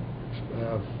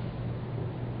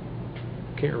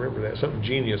 can't remember that, something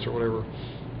Genius or whatever.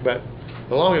 But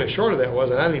the long and the short of that was,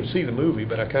 and I didn't even see the movie,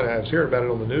 but I was hearing about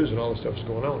it on the news and all this stuff was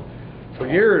going on. For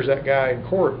years, that guy in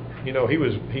court, you know, he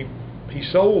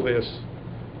sold this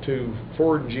to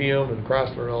Ford and GM and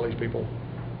Chrysler and all these people.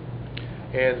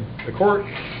 And the court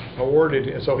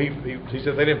awarded, so he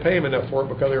said they didn't pay him enough for it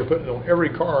because they were putting it on every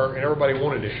car and everybody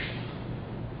wanted it,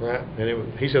 right?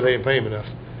 And he said they didn't pay him enough.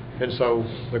 And so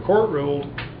the court ruled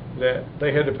that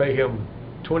they had to pay him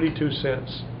 22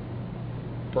 cents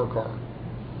per car.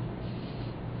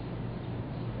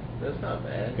 That's not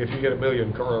bad. If you get 1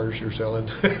 million cars you're selling,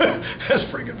 that's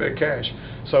pretty good bit of cash.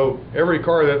 So every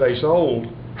car that they sold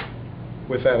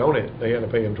with that on it, they had to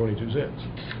pay him 22 cents.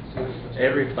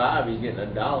 Every 5, he's getting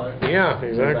 $1. Yeah,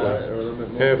 exactly. Or a little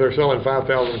bit more. And if they're selling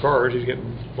 5,000 cars, he's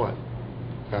getting what?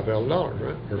 $5,000,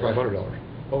 right? Or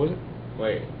 $500. What was it?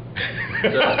 Wait.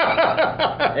 So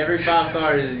every 5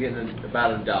 cars he's getting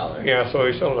about $1. Yeah, so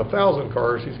he's selling 1,000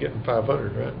 cars, he's getting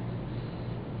 500, right?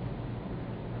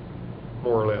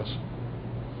 More or less.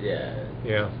 Yeah.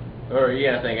 Yeah. Or you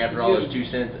gotta think after all those 2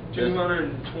 cents.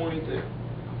 222.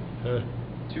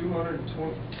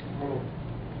 220. Hold on.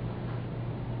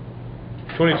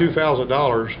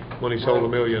 $22,000 when he sold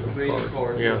 1 million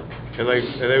cars. Yeah, and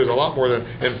there was a lot more than.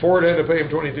 And Ford had to pay him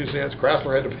 22 cents.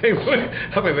 Chrysler had to pay him.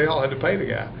 I mean, they all had to pay the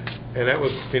guy, and that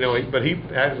was, you know. But he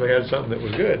actually had something that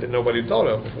was good that nobody thought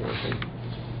of before.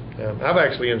 I've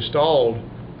actually installed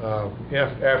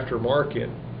aftermarket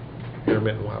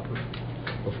intermittent wipers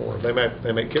before. They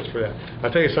make kits for that. I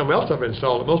tell you something else I've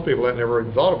installed that most people have never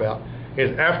even thought about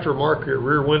is aftermarket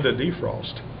rear window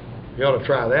defrost. You ought to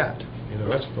try that. You know,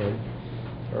 that's fun.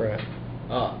 All right.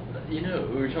 You know,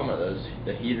 we were talking about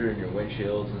the heater in your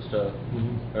windshields and stuff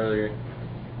Mm-hmm. earlier.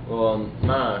 Well,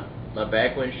 my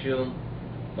back windshield,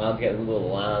 mine's got little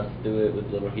lines through it with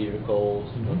little heater coals.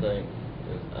 Mm-hmm. I think.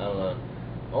 I don't know.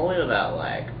 Only about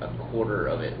like a quarter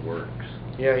of it works.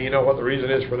 Yeah, you know what the reason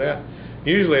is for that?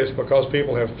 Usually it's because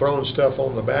people have thrown stuff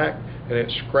on the back and it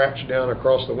scratched down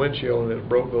across the windshield and it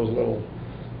broke those little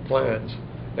lines.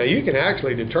 Now you can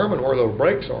actually determine where those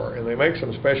breaks are, and they make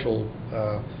some special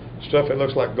stuff that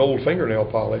looks like gold fingernail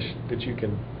polish that you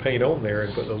can paint on there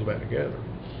and put those back together.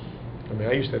 I mean,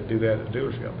 I used to have to do that at the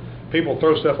dealership. People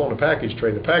throw stuff on the package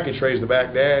tray. The package tray is the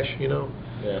back dash, you know.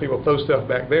 Yeah. People throw stuff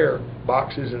back there,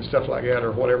 boxes and stuff like that,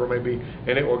 or whatever it may be,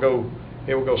 and it will go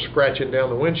scratching down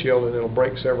the windshield, and it'll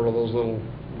break several of those little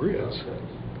grids.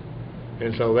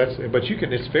 And so but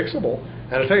it's fixable.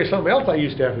 And I'll tell you something else I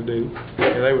used to have to do,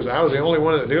 and I was the only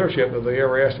one at the dealership that they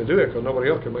ever asked to do it because nobody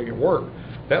else could make it work.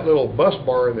 That little bus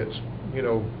bar that's, you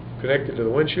know, connected to the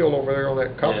windshield over there on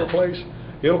that copper place,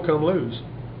 it'll come loose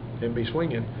and be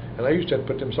swinging. And I used to have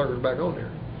to put them suckers back on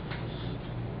there.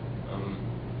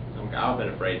 I've been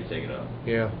afraid to take it off.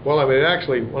 Yeah. Well, I mean,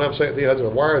 actually, when I'm saying there's a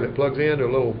wire that plugs into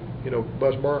a little, you know,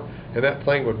 bus bar, and that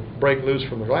thing would break loose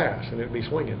from the glass, and it'd be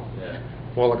swinging. Yeah.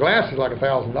 Well, the glass is like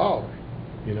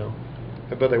 $1,000, you know,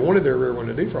 but they wanted their rear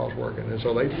window defrost working, and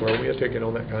so they throw me a ticket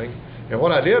on that thing. And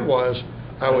what I did was,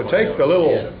 I would take the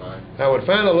little, I would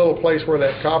find a little place where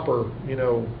that copper, you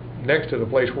know, next to the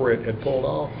place where it had pulled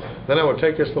off. Then I would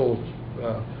take this little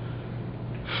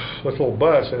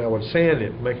bus and I would sand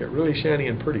it, make it really shiny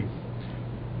and pretty.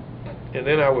 And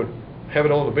then I would have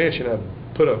it on the bench and I'd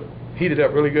heat it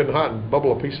up really good and hot and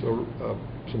bubble a piece of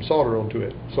some solder onto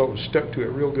it so it was stuck to it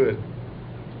real good.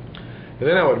 And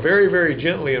then I would very, very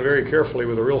gently and very carefully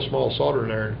with a real small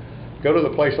soldering iron go to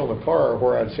the place on the car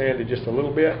where I'd sanded just a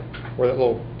little bit, where that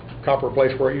little copper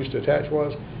place where it used to attach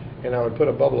was, and I would put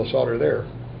a bubble of solder there,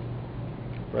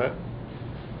 right?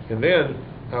 And then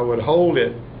I would hold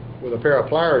it with a pair of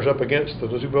pliers up against the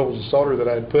two bubbles of solder that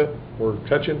I'd put were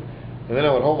touching, and then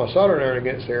I would hold my soldering iron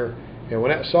against there, and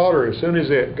when that solder, as soon as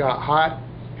it got hot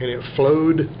and it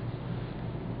flowed,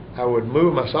 I would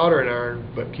move my soldering iron,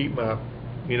 but keep my,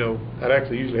 you know, I'd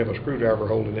actually usually have a screwdriver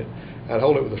holding it. I'd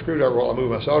hold it with a screwdriver while I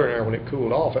moved my soldering iron. When it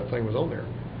cooled off, that thing was on there.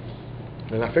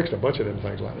 And I fixed a bunch of them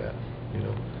things like that, you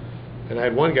know. And I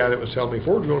had one guy that was telling me,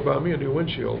 Ford's going to buy me a new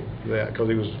windshield for that, because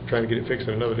he was trying to get it fixed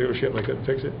at another dealership and they couldn't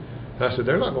fix it. And I said,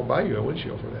 they're not going to buy you a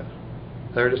windshield for that.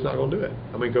 They're just not going to do it.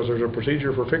 I mean, because there's a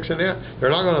procedure for fixing that.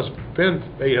 They're not going to spend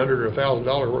 $800 or $1,000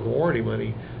 worth of warranty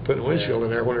money putting a windshield in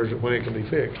there when it can be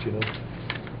fixed, you know.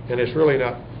 And it's really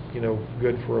not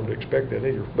good for them to expect that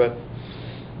either. But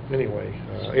anyway,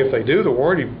 if they do, the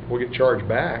warranty will get charged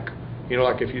back.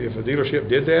 Like if a dealership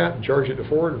did that and charged it to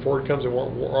Ford, and Ford comes and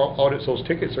audits those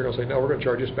tickets, they're going to say, no, we're going to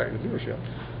charge this back to the dealership.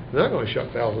 They're not going to shuck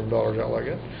 $1,000 out like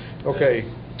that. Okay.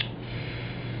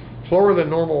 Slower than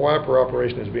normal wiper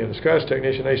operation is being discussed.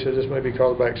 Technician A says this may be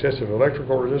caused by excessive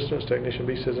electrical resistance. Technician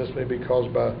B says this may be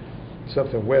caused by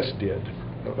something Wes did.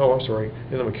 Oh, I'm sorry.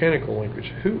 In the mechanical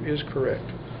linkage. Who is correct?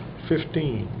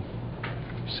 15.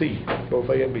 C. Both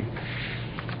A and B.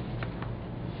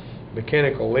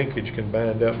 Mechanical linkage can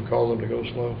bind up and cause them to go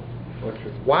slow.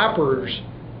 Wipers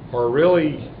are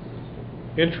really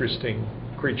interesting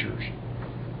creatures.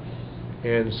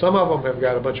 And some of them have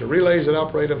got a bunch of relays that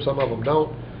operate them, some of them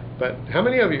don't. But how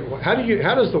many of you, how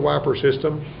does the wiper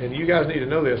system, and you guys need to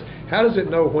know this, how does it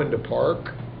know when to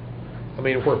park? I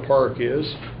mean, where park is?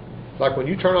 Like when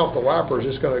you turn off the wipers,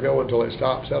 it's going to go until it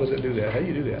stops. How does it do that? How do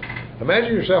you do that?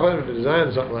 Imagine yourself having to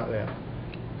design something like that.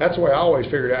 That's the way I always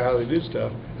figured out how to do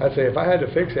stuff. I'd say, if I had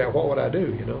to fix that, what would I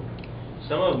do,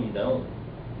 Some of them don't.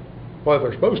 Well,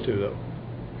 they're supposed to, though.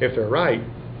 If they're right,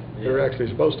 they're actually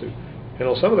supposed to. And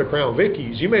on some of the Crown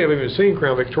Vickies, you may have even seen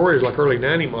Crown Victorias, like early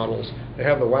 90 models, they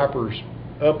have the wipers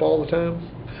up all the time.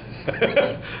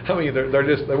 I mean,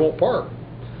 they won't park.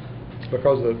 It's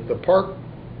because the park,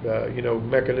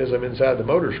 mechanism inside the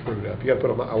motor screwed up. You got to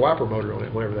put a wiper motor on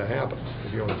it whenever that happens.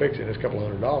 If you want to fix it, it's a couple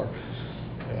 $100.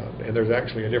 And there's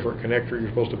actually a different connector you're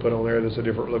supposed to put on there that's a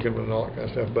different looking one and all that kind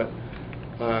of stuff. But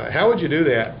how would you do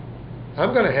that?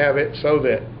 I'm going to have it so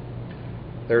that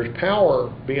there's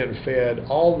power being fed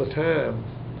all the time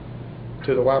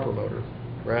to the wiper motor,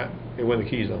 right? And when the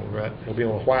key's on, right? It'll be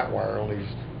on a white wire on these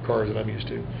cars that I'm used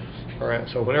to. All right,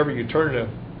 so whenever you turn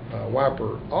the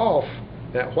wiper off,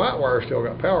 that white wire still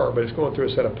got power, but it's going through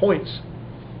a set of points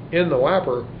in the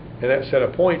wiper, and that set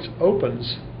of points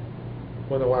opens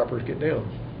when the wipers get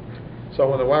down. So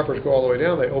when the wipers go all the way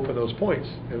down, they open those points,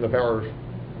 and the power's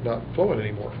not flowing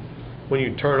anymore. When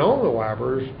you turn on the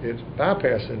wipers, it's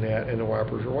bypassing that, and the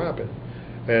wipers are wiping.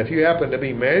 And if you happen to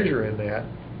be measuring that,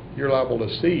 you're liable to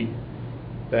see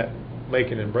that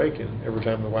making and breaking every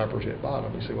time the wipers hit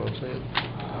bottom. You see what I'm saying?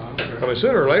 I mean,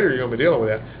 sooner or later you're going to be dealing with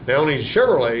that. Now on these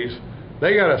Chevrolets,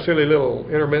 they got a silly little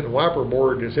intermittent wiper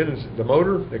board that's in the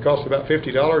motor. It costs about $50.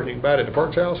 You can buy it at the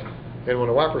parts house. And when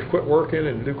the wipers quit working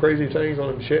and do crazy things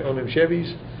on them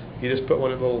Chevys, you just put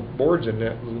one of the little boards in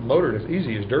that motor. It's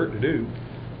easy as dirt to do.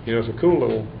 It's a cool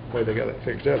little way they got it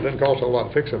fixed up. It doesn't cost a lot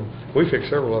to fix them. We fix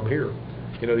several of them here.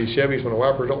 These Chevys, when the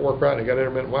wipers don't work right and they got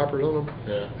intermittent wipers on them,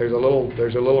 there's a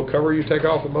little cover you take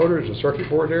off the motor. There's a circuit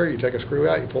board there. You take a screw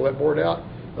out, you pull that board out,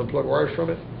 unplug wires from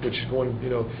it, which is going,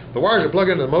 the wires that plug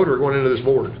into the motor are going into this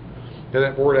board. And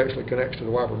that board actually connects to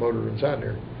the wiper motor inside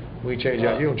there. When you change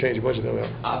out, you don't change a bunch of them out.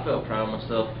 I felt proud of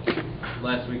myself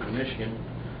last week in Michigan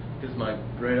because my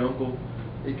great uncle,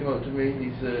 he came up to me,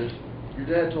 he says, your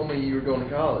dad told me you were going to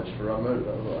college for automotive.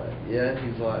 I was like, yeah.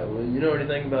 He's like, well, you know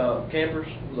anything about campers?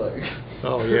 I was like,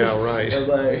 oh yeah, right. I was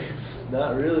like,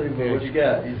 not really, but what you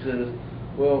got? He says,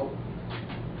 well,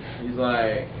 he's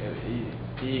like,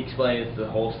 he explains the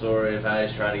whole story of how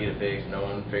he's trying to get it fixed. No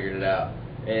one figured it out.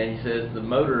 And he says the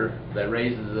motor that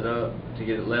raises it up to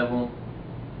get it level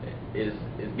is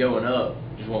going up,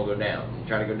 just won't go down. You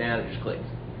try to go down, it just clicks.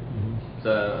 Mm-hmm.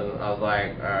 So I was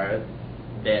like, all right.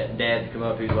 Dad come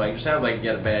up, he's like, it sounds like you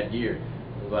got a bad gear.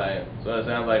 I was like, so it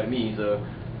sounds like to me. So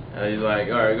he's like,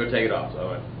 all right, go take it off. So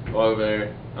I went, walk over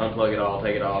there, unplug it all,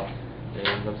 take it off.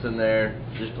 And I'm sitting there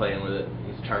just playing with it.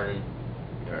 He's turning.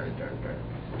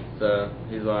 So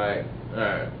he's like, all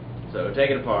right, so take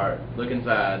it apart, look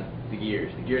inside the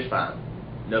gears. The gear's fine.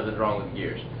 Nothing's wrong with the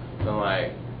gears. So I'm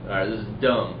like, all right, this is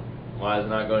dumb. Why is it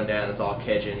not going down? It's all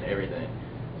catching everything.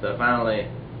 So finally,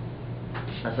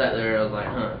 I sat there and I was like,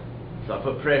 huh. So I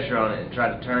put pressure on it and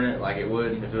tried to turn it like it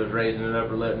would if it was raising it up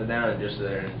or letting it down, and just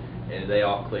there, and they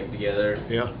all clicked together.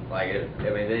 Yeah. Like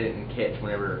they didn't catch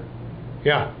whenever.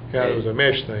 Yeah, it was a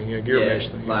mesh thing, gear mesh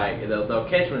thing. Like they'll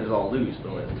catch when it's all loose,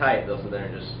 but when it's tight, they'll sit there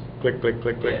and just click, click,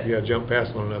 click, click. Yeah, jump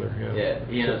past one another. Yeah.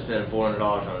 He ended up spending $400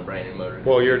 on a brand new motor.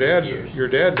 Well, your dad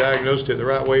diagnosed it the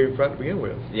right way to begin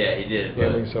with. Yeah, he did.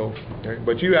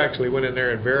 But you actually went in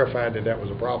there and verified that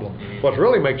was a problem. Mm-hmm. What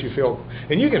really makes you feel,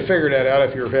 and you can figure that out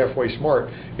if you're halfway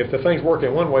smart. If the thing's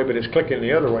working one way but it's clicking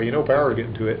the other way, power's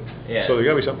getting to it. Yeah. So there's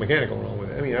got to be something mechanical wrong with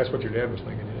it. I mean, that's what your dad was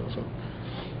thinking, So.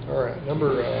 All right,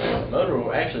 motor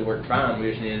actually worked fine.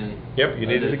 We just needed. Yep, you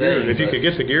needed the gears. If you could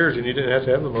get the gears, then you didn't have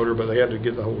to have the motor, but they had to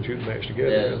get the whole shooting match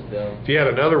together. Yeah, if you had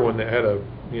another one that had a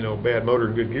bad motor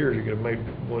and good gears, you could have made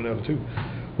one out of two.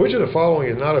 Which of the following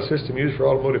is not a system used for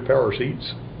automotive power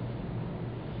seats?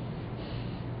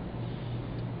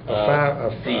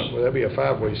 C. Well, that'd be a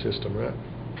 5-way system, right?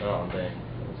 Oh, dang.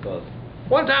 That's close.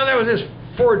 One time there was this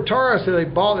Ford Taurus that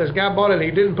this guy bought it and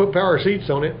he didn't put power seats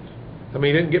on it. I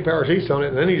mean, he didn't get power seats on it,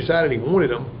 and then he decided he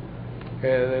wanted them.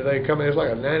 And they come in, it's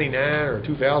like a 99 or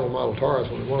 2000 model Taurus,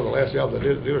 one of the last jobs I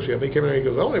did at the dealership. He came in and he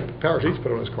goes, I only have power seats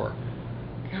put on this car.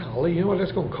 Golly, you know what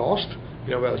that's going to cost?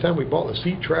 You know, by the time we bought the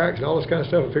seat tracks and all this kind of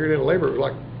stuff and figured in the labor, it was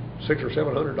like $600 or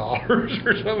 $700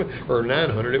 or something, or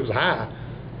 $900. It was high.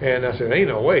 And I said, ain't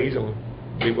no way he's going to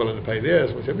be willing to pay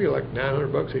this. We said, it'd be like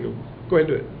 $900. He goes, go ahead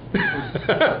and do it.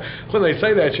 When they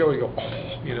say that, you always go,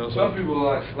 oh, you know. Some people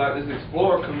like this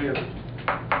Explorer come in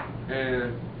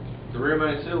and the rear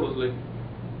main seal was leaking.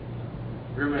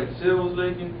 Rear main seal was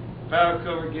leaking, powder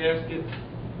cover gasket,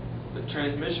 the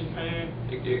transmission pan.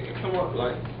 It come up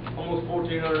like almost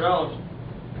 $1,400.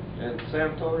 And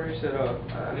Sam told her, he said,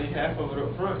 I need half of it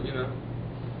up front, you know.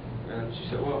 And she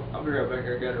said, well, I'll be right back.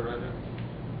 I got it right now.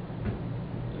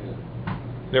 Yeah.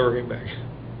 Never came back.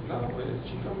 No,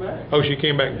 she come back. Oh, she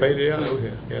came back and paid it out?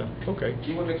 Okay, yeah, okay.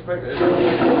 You wouldn't expect that.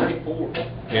 It's 34.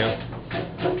 Yeah.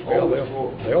 Well,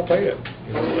 they'll pay it.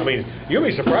 You know, I mean, you'll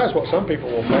be surprised what some people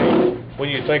will pay when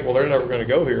you think, well, they're never going to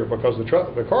go here, because the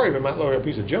car even might look like a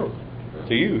piece of junk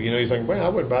to you. You know, you think, well, I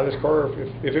wouldn't buy this car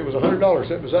if it was $100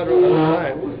 sitting beside it. I wouldn't buy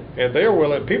it. And they're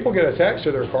willing. People get attached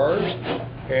to their cars,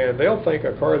 and they'll think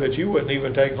a car that you wouldn't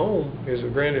even take home is the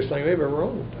grandest thing they've ever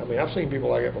owned. I mean, I've seen people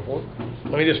like that before. I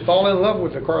mean, just fall in love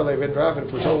with the car they've been driving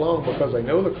for so long because they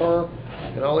know the car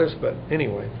and all this. But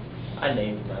anyway. I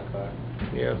named my car.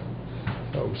 Yeah.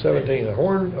 So 17, the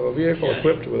horn of a vehicle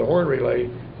equipped with a horn relay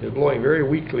is blowing very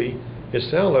weakly. Its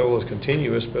sound level is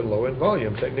continuous but low in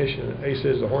volume. Technician A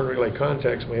says the horn relay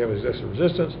contacts may have excessive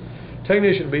resistance.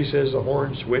 Technician B says the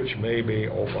horn switch may be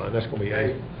offline. That's going to be A.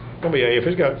 It's going to be A if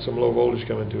it's got some low voltage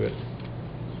coming to it.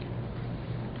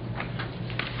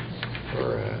 All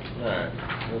right.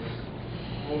 Let's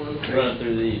run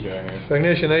through these right here.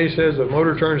 Technician A says the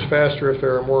motor turns faster if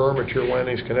there are more armature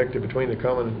windings connected between the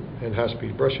common and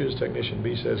high-speed brushes. Technician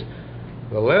B says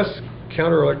the less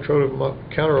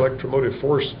counter-electromotive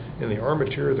force in the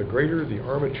armature, the greater the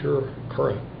armature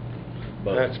current.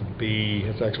 Both. That's B.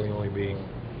 That's actually only B.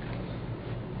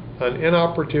 An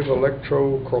inoperative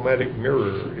electrochromatic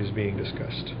mirror is being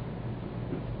discussed.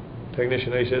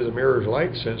 Technician A says the mirror's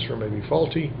light sensor may be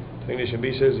faulty. Technician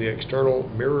B says the external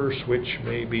mirror switch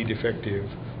may be defective.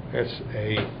 That's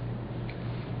A.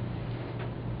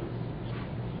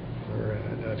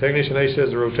 Alright. Technician A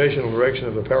says the rotational direction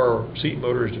of the power seat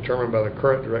motor is determined by the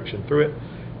current direction through it.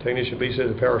 Technician B says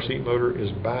the power seat motor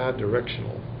is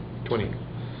bidirectional. 20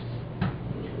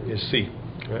 is C.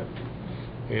 Right.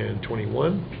 And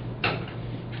 21.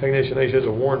 Technician A says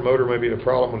a worn motor may be the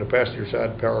problem when the passenger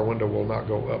side power window will not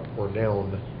go up or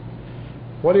down.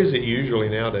 What is it usually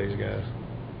nowadays, guys?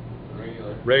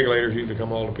 Regulators usually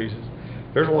come all to pieces.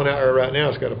 There's one out there right now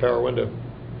that's got a power window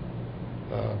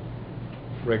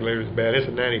regulator that's bad. It's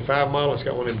a 95 model. It's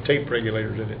got one of them tape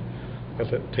regulators in it.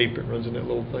 That's that tape that runs in that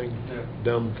little thing. Yeah.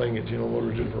 Dumb thing that General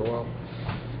Motors did for a while.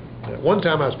 One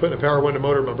time I was putting a power window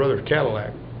motor in my brother's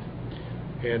Cadillac.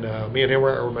 And me and him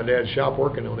were at my dad's shop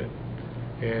working on it.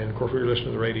 And of course we were listening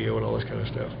to the radio and all this kind of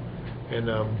stuff. And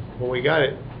when we got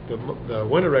it, the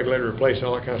window regulator replaced and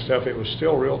all that kind of stuff, it was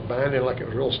still real binding, like it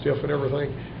was real stiff and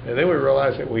everything. And then we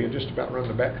realized that we had just about run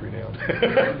the battery down.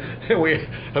 And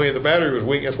the battery was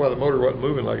weak. That's why the motor wasn't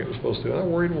moving like it was supposed to. I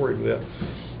worried with that.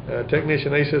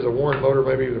 Technician A says a worn motor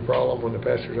may be the problem when the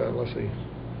passenger's on. Let's see.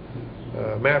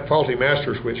 Faulty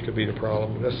master switch could be the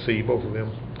problem. Let's see, both of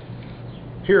them.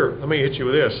 Here, let me hit you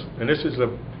with this. And this is the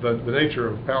nature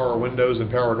of power windows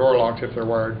and power door locks if they're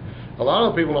wired. A lot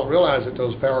of people don't realize that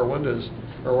those power windows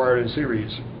are wired in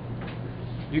series.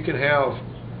 You can have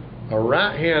a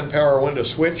right-hand power window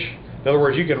switch. In other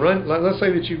words, you can run. Let's say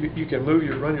that you can move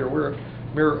your window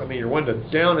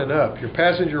down and up. Your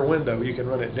passenger window, you can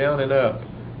run it down and up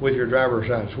with your driver's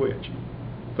side switch,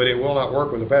 but it will not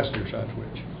work with a passenger side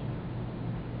switch.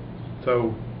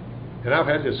 So, and I've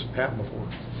had this happen before.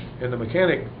 And the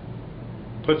mechanic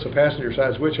puts a passenger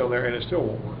side switch on there, and it still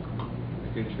won't work.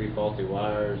 It could just be faulty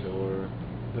wires or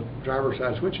the driver's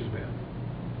side switch is bad.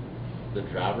 the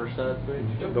driver's side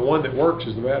switch. The one that works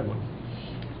is the bad one.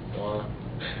 Wow.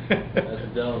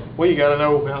 That's dumb. Well, you got to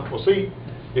know now. Well, see,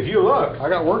 if you look, I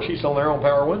got worksheets on there on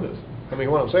power windows. I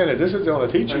mean, what I'm saying is this is going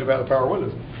to teach you about the power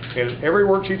windows. And every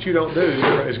worksheet you don't do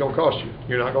is going to cost you.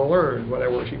 You're not going to learn what that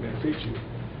worksheet may teach you.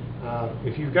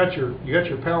 If you've got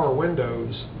your power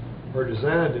windows are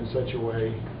designed in such a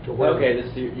way to where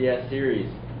series.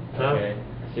 Huh? Okay.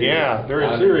 Series. Yeah, they're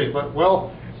in series, but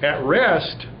well, at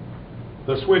rest,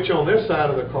 the switch on this side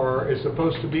of the car is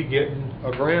supposed to be getting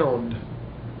a ground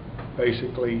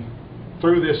basically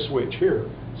through this switch here.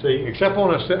 See, except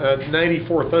on a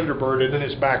 94 Thunderbird, and then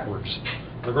it's backwards.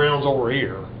 The ground's over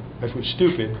here. That was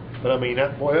stupid, but I mean,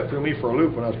 that threw me for a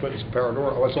loop when I was putting some power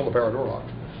door. Oh, it's on the power door lock.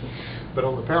 But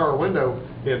on the power window,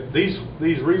 if these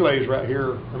relays right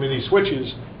here, I mean, these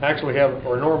switches actually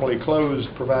are normally closed,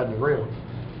 providing the ground.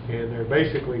 And they're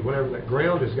basically, whenever that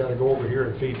ground has got to go over here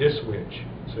and feed this switch.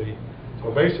 See,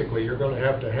 so basically, you're going to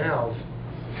have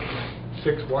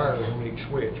 6 wires on each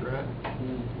switch, right?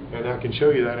 And I can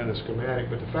show you that in a schematic.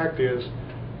 But the fact is,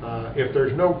 if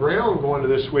there's no ground going to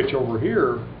this switch over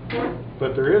here,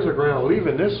 but there is a ground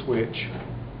leaving this switch,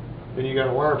 then you got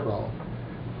a wire problem.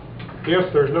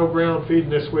 If there's no ground feeding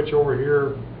this switch over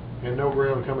here and no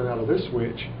ground coming out of this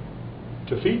switch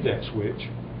to feed that switch,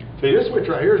 see, this switch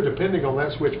right here is depending on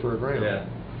that switch for a ground. Yeah.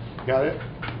 Got it?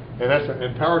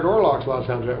 And power door locks a lot of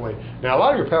times that way. Now, a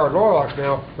lot of your power door locks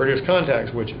now are just contact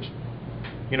switches,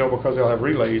 you know, because they'll have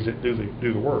relays that do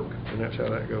the work, and that's how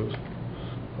that goes.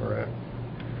 All right.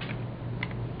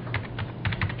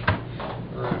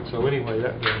 All right. So anyway,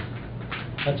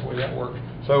 that's the way that works.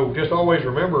 So just always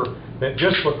remember that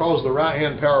just because the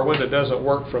right-hand power window doesn't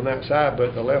work from that side,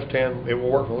 but the left-hand, it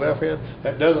will work from the left hand,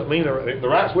 that doesn't mean the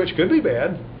right switch could be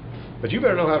bad, but you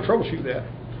better know how to troubleshoot that.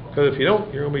 Because if you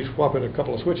don't, you're going to be swapping a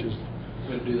couple of switches. I'm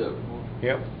going to do that before.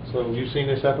 Yep. So you've seen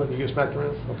this happen? You get smacked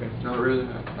around? Okay. Not really.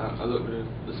 I looked at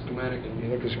the schematic and...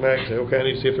 You look at the schematic and say, okay, I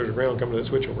need to see if there's a ground coming to that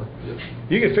switch over. Yep.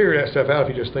 You can figure that stuff out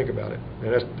if you just think about it.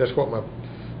 And that's what my,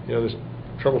 this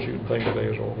troubleshooting thing today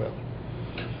is all about.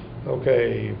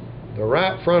 Okay. The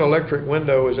right front electric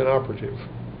window is inoperative.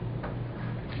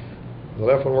 The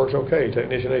left one works okay.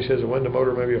 Technician A says the window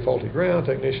motor may be a faulty ground.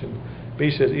 Technician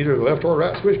B says either the left or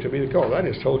right switch could be the cause. I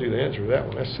just told you the answer to that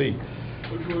one. That's C.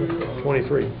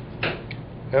 23.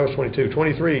 That was 22.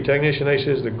 23. Technician A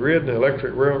says the grid and the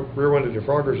electric rear window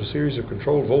defrogger is a series of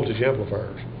controlled voltage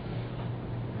amplifiers.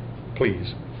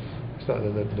 Please. It's not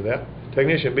into that.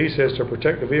 Technician B says to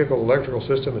protect the vehicle electrical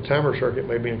system, the timer circuit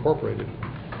may be incorporated.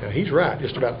 Now, he's right.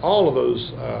 Just about all of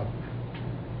those.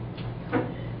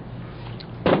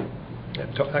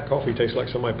 That coffee tastes like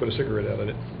somebody put a cigarette out in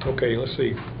it. Okay, let's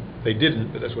see. They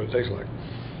didn't, but that's what it tastes like.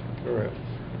 All right.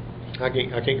 I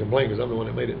can't complain because I'm the one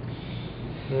that made it.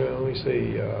 Let me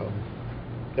see.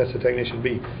 That's the technician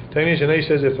B. Technician A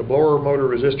says if the blower motor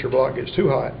resistor block gets too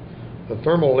hot, the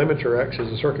thermal limiter acts as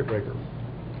a circuit breaker.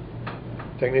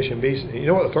 Technician B, you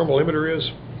know what the thermal limiter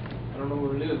is? I don't know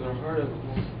what it is, but I've heard of it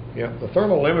before. Yeah, the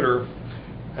thermal limiter,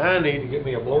 I need to get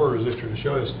me a blower resistor to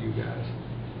show this to you guys.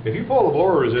 If you pull the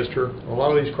blower resistor on a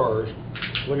lot of these cars,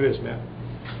 look at this, Matt.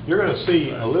 You're going to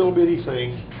see a little bitty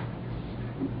thing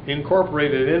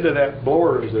incorporated into that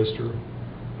blower resistor,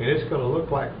 and it's going to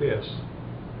look like this.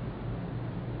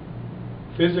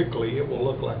 Physically, it will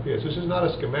look like this. This is not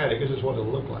a schematic. This is what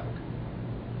it'll look like.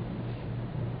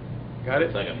 Got it?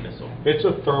 It's like a missile. It's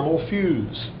a thermal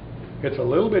fuse. It's a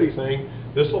little bitty thing.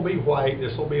 This will be white.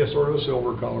 This will be a sort of a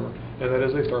silver color, and that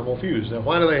is a thermal fuse. Now,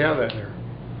 why do they have that there?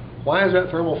 Why is that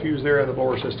thermal fuse there in the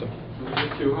blower system?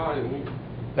 It's too hot, isn't it?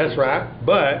 That's right.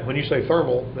 But when you say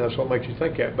thermal, that's what makes you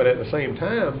think that. But at the same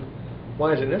time,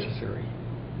 why is it necessary?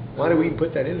 Why do we even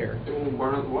put that in there? It won't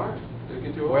burn up the wire. It'll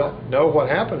get too hot. Well, no, what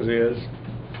happens is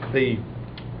the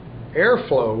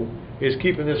airflow is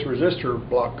keeping this resistor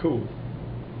block cool.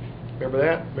 Remember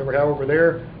that? Remember how over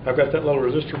there I've got that little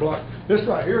resistor block? This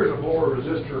right here is a blower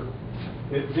resistor.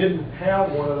 It didn't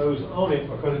have one of those on it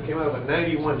because it came out of a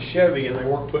 91 Chevy and they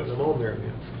weren't putting them on there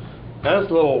then. That's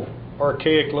a little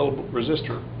archaic little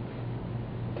resistor.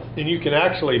 And you can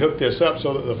actually hook this up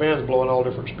so that the fan's blowing all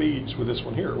different speeds with this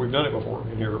one here. We've done it before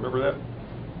in here, remember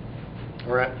that?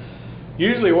 All right.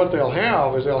 Usually what they'll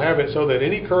have is they'll have it so that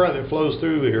any current that flows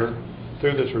through here,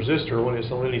 through this resistor, when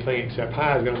it's on anything except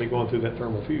high, is going to be going through that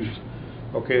thermal fuse.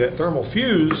 Okay, that thermal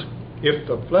fuse,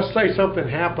 let's say something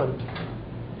happened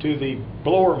to the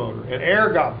blower motor and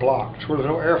air got blocked where there's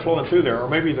no air flowing through there, or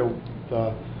maybe the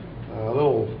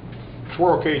little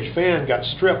swirl cage fan got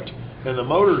stripped and the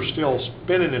motor's still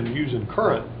spinning and using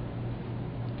current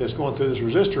that's going through this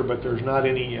resistor, but there's not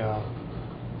any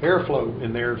airflow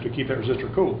in there to keep that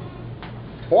resistor cool.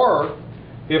 Or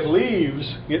if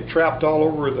leaves get trapped all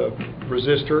over the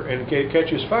resistor and it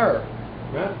catches fire,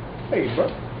 right? Hey, bro.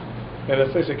 And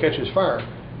let's say it catches fire.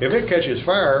 If it catches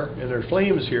fire and there's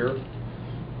flames here,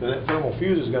 then that thermal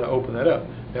fuse is going to open that up.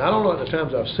 Now, I don't know at the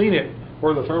times I've seen it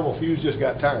where the thermal fuse just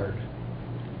got tired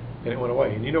and it went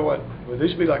away. And you know what? Well,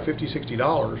 these would be like $50,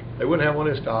 $60. They wouldn't have one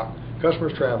in stock.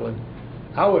 Customers traveling.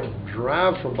 I would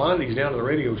drive from Bondi's down to the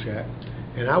Radio Shack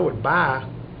and I would buy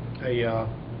a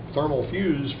thermal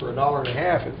fuse for $1.50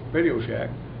 at the Radio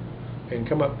Shack and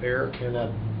come up there and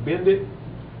I'd bend it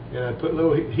and I'd put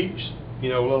little heat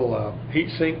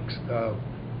sinks,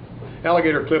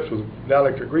 alligator clips with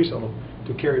dielectric grease on them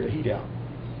to carry the heat out.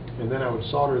 And then I would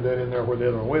solder that in there where the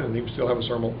other one went, and you would still have a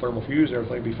thermal fuse, and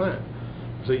everything would be fine.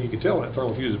 So you could tell when that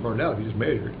thermal fuse is burned out if you just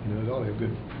measure it. You know, it ought to have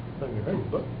good thing there. Hey,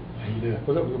 look. How you doing?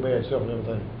 What's up with your bad self and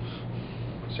everything?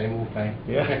 Same old thing.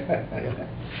 Yeah.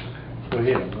 Go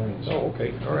ahead. I'm learning. Oh,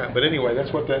 okay, all right. But anyway,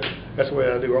 that's the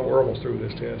way I do. We're almost through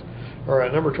this test. All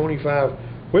right, number 25.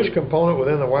 Which component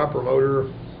within the wiper motor?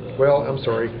 Well, I'm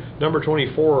sorry. Number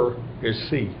 24 is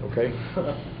C. Okay.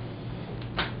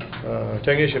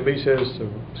 Technician B says,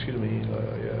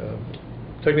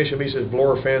 Technician B says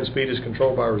blower fan speed is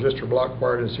controlled by a resistor block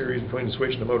wired in series between the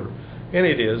switch and the motor, and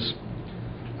it is.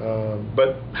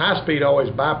 But high speed always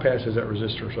bypasses that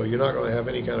resistor, so you're not going to have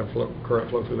any kind of current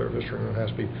flow through the resistor in high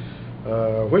speed.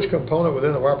 Which component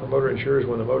within the wiper motor ensures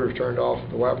when the motor is turned off,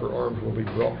 the wiper arms will be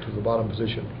brought to the bottom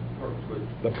position?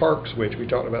 The park switch. We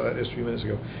talked about that just a few minutes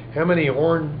ago. How many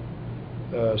horn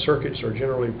circuits are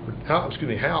generally? How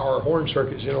are horn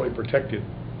circuits generally protected?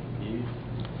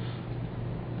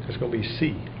 It's going to be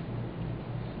C.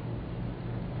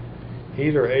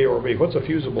 Either A or B. What's a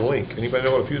fusible link? Anybody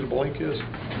know what a fusible link is?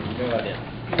 No idea.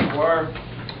 Wire.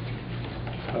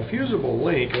 A fusible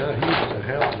link, I used to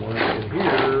have one in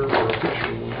here, or a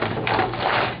picture of one.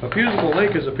 A fusible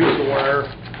link is a piece of wire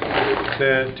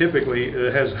that typically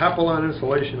has hypoline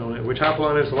insulation on it, which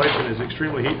hypoline insulation is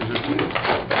extremely heat resistant.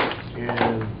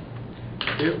 And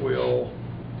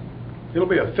it'll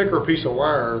be a thicker piece of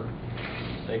wire.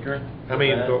 Thicker? I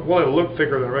mean, well, it'll look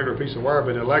thicker than a regular piece of wire,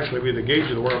 but it'll actually be, the gauge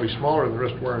of the wire will be smaller than the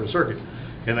rest of the wire in the circuit.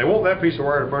 And they want that piece of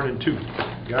wire to burn in two.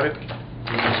 Got it?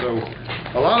 And so,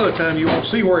 a lot of the time you won't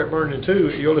see where it burned in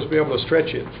two, you'll just be able to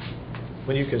stretch it.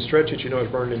 When you can stretch it, you know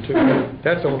it's burned in two.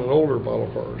 That's on an older model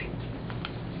cars.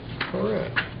 All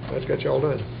right, that's got you all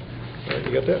done. All right,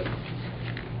 you got that?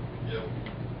 Yep.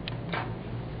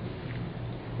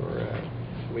 All right,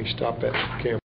 let me stop that camera.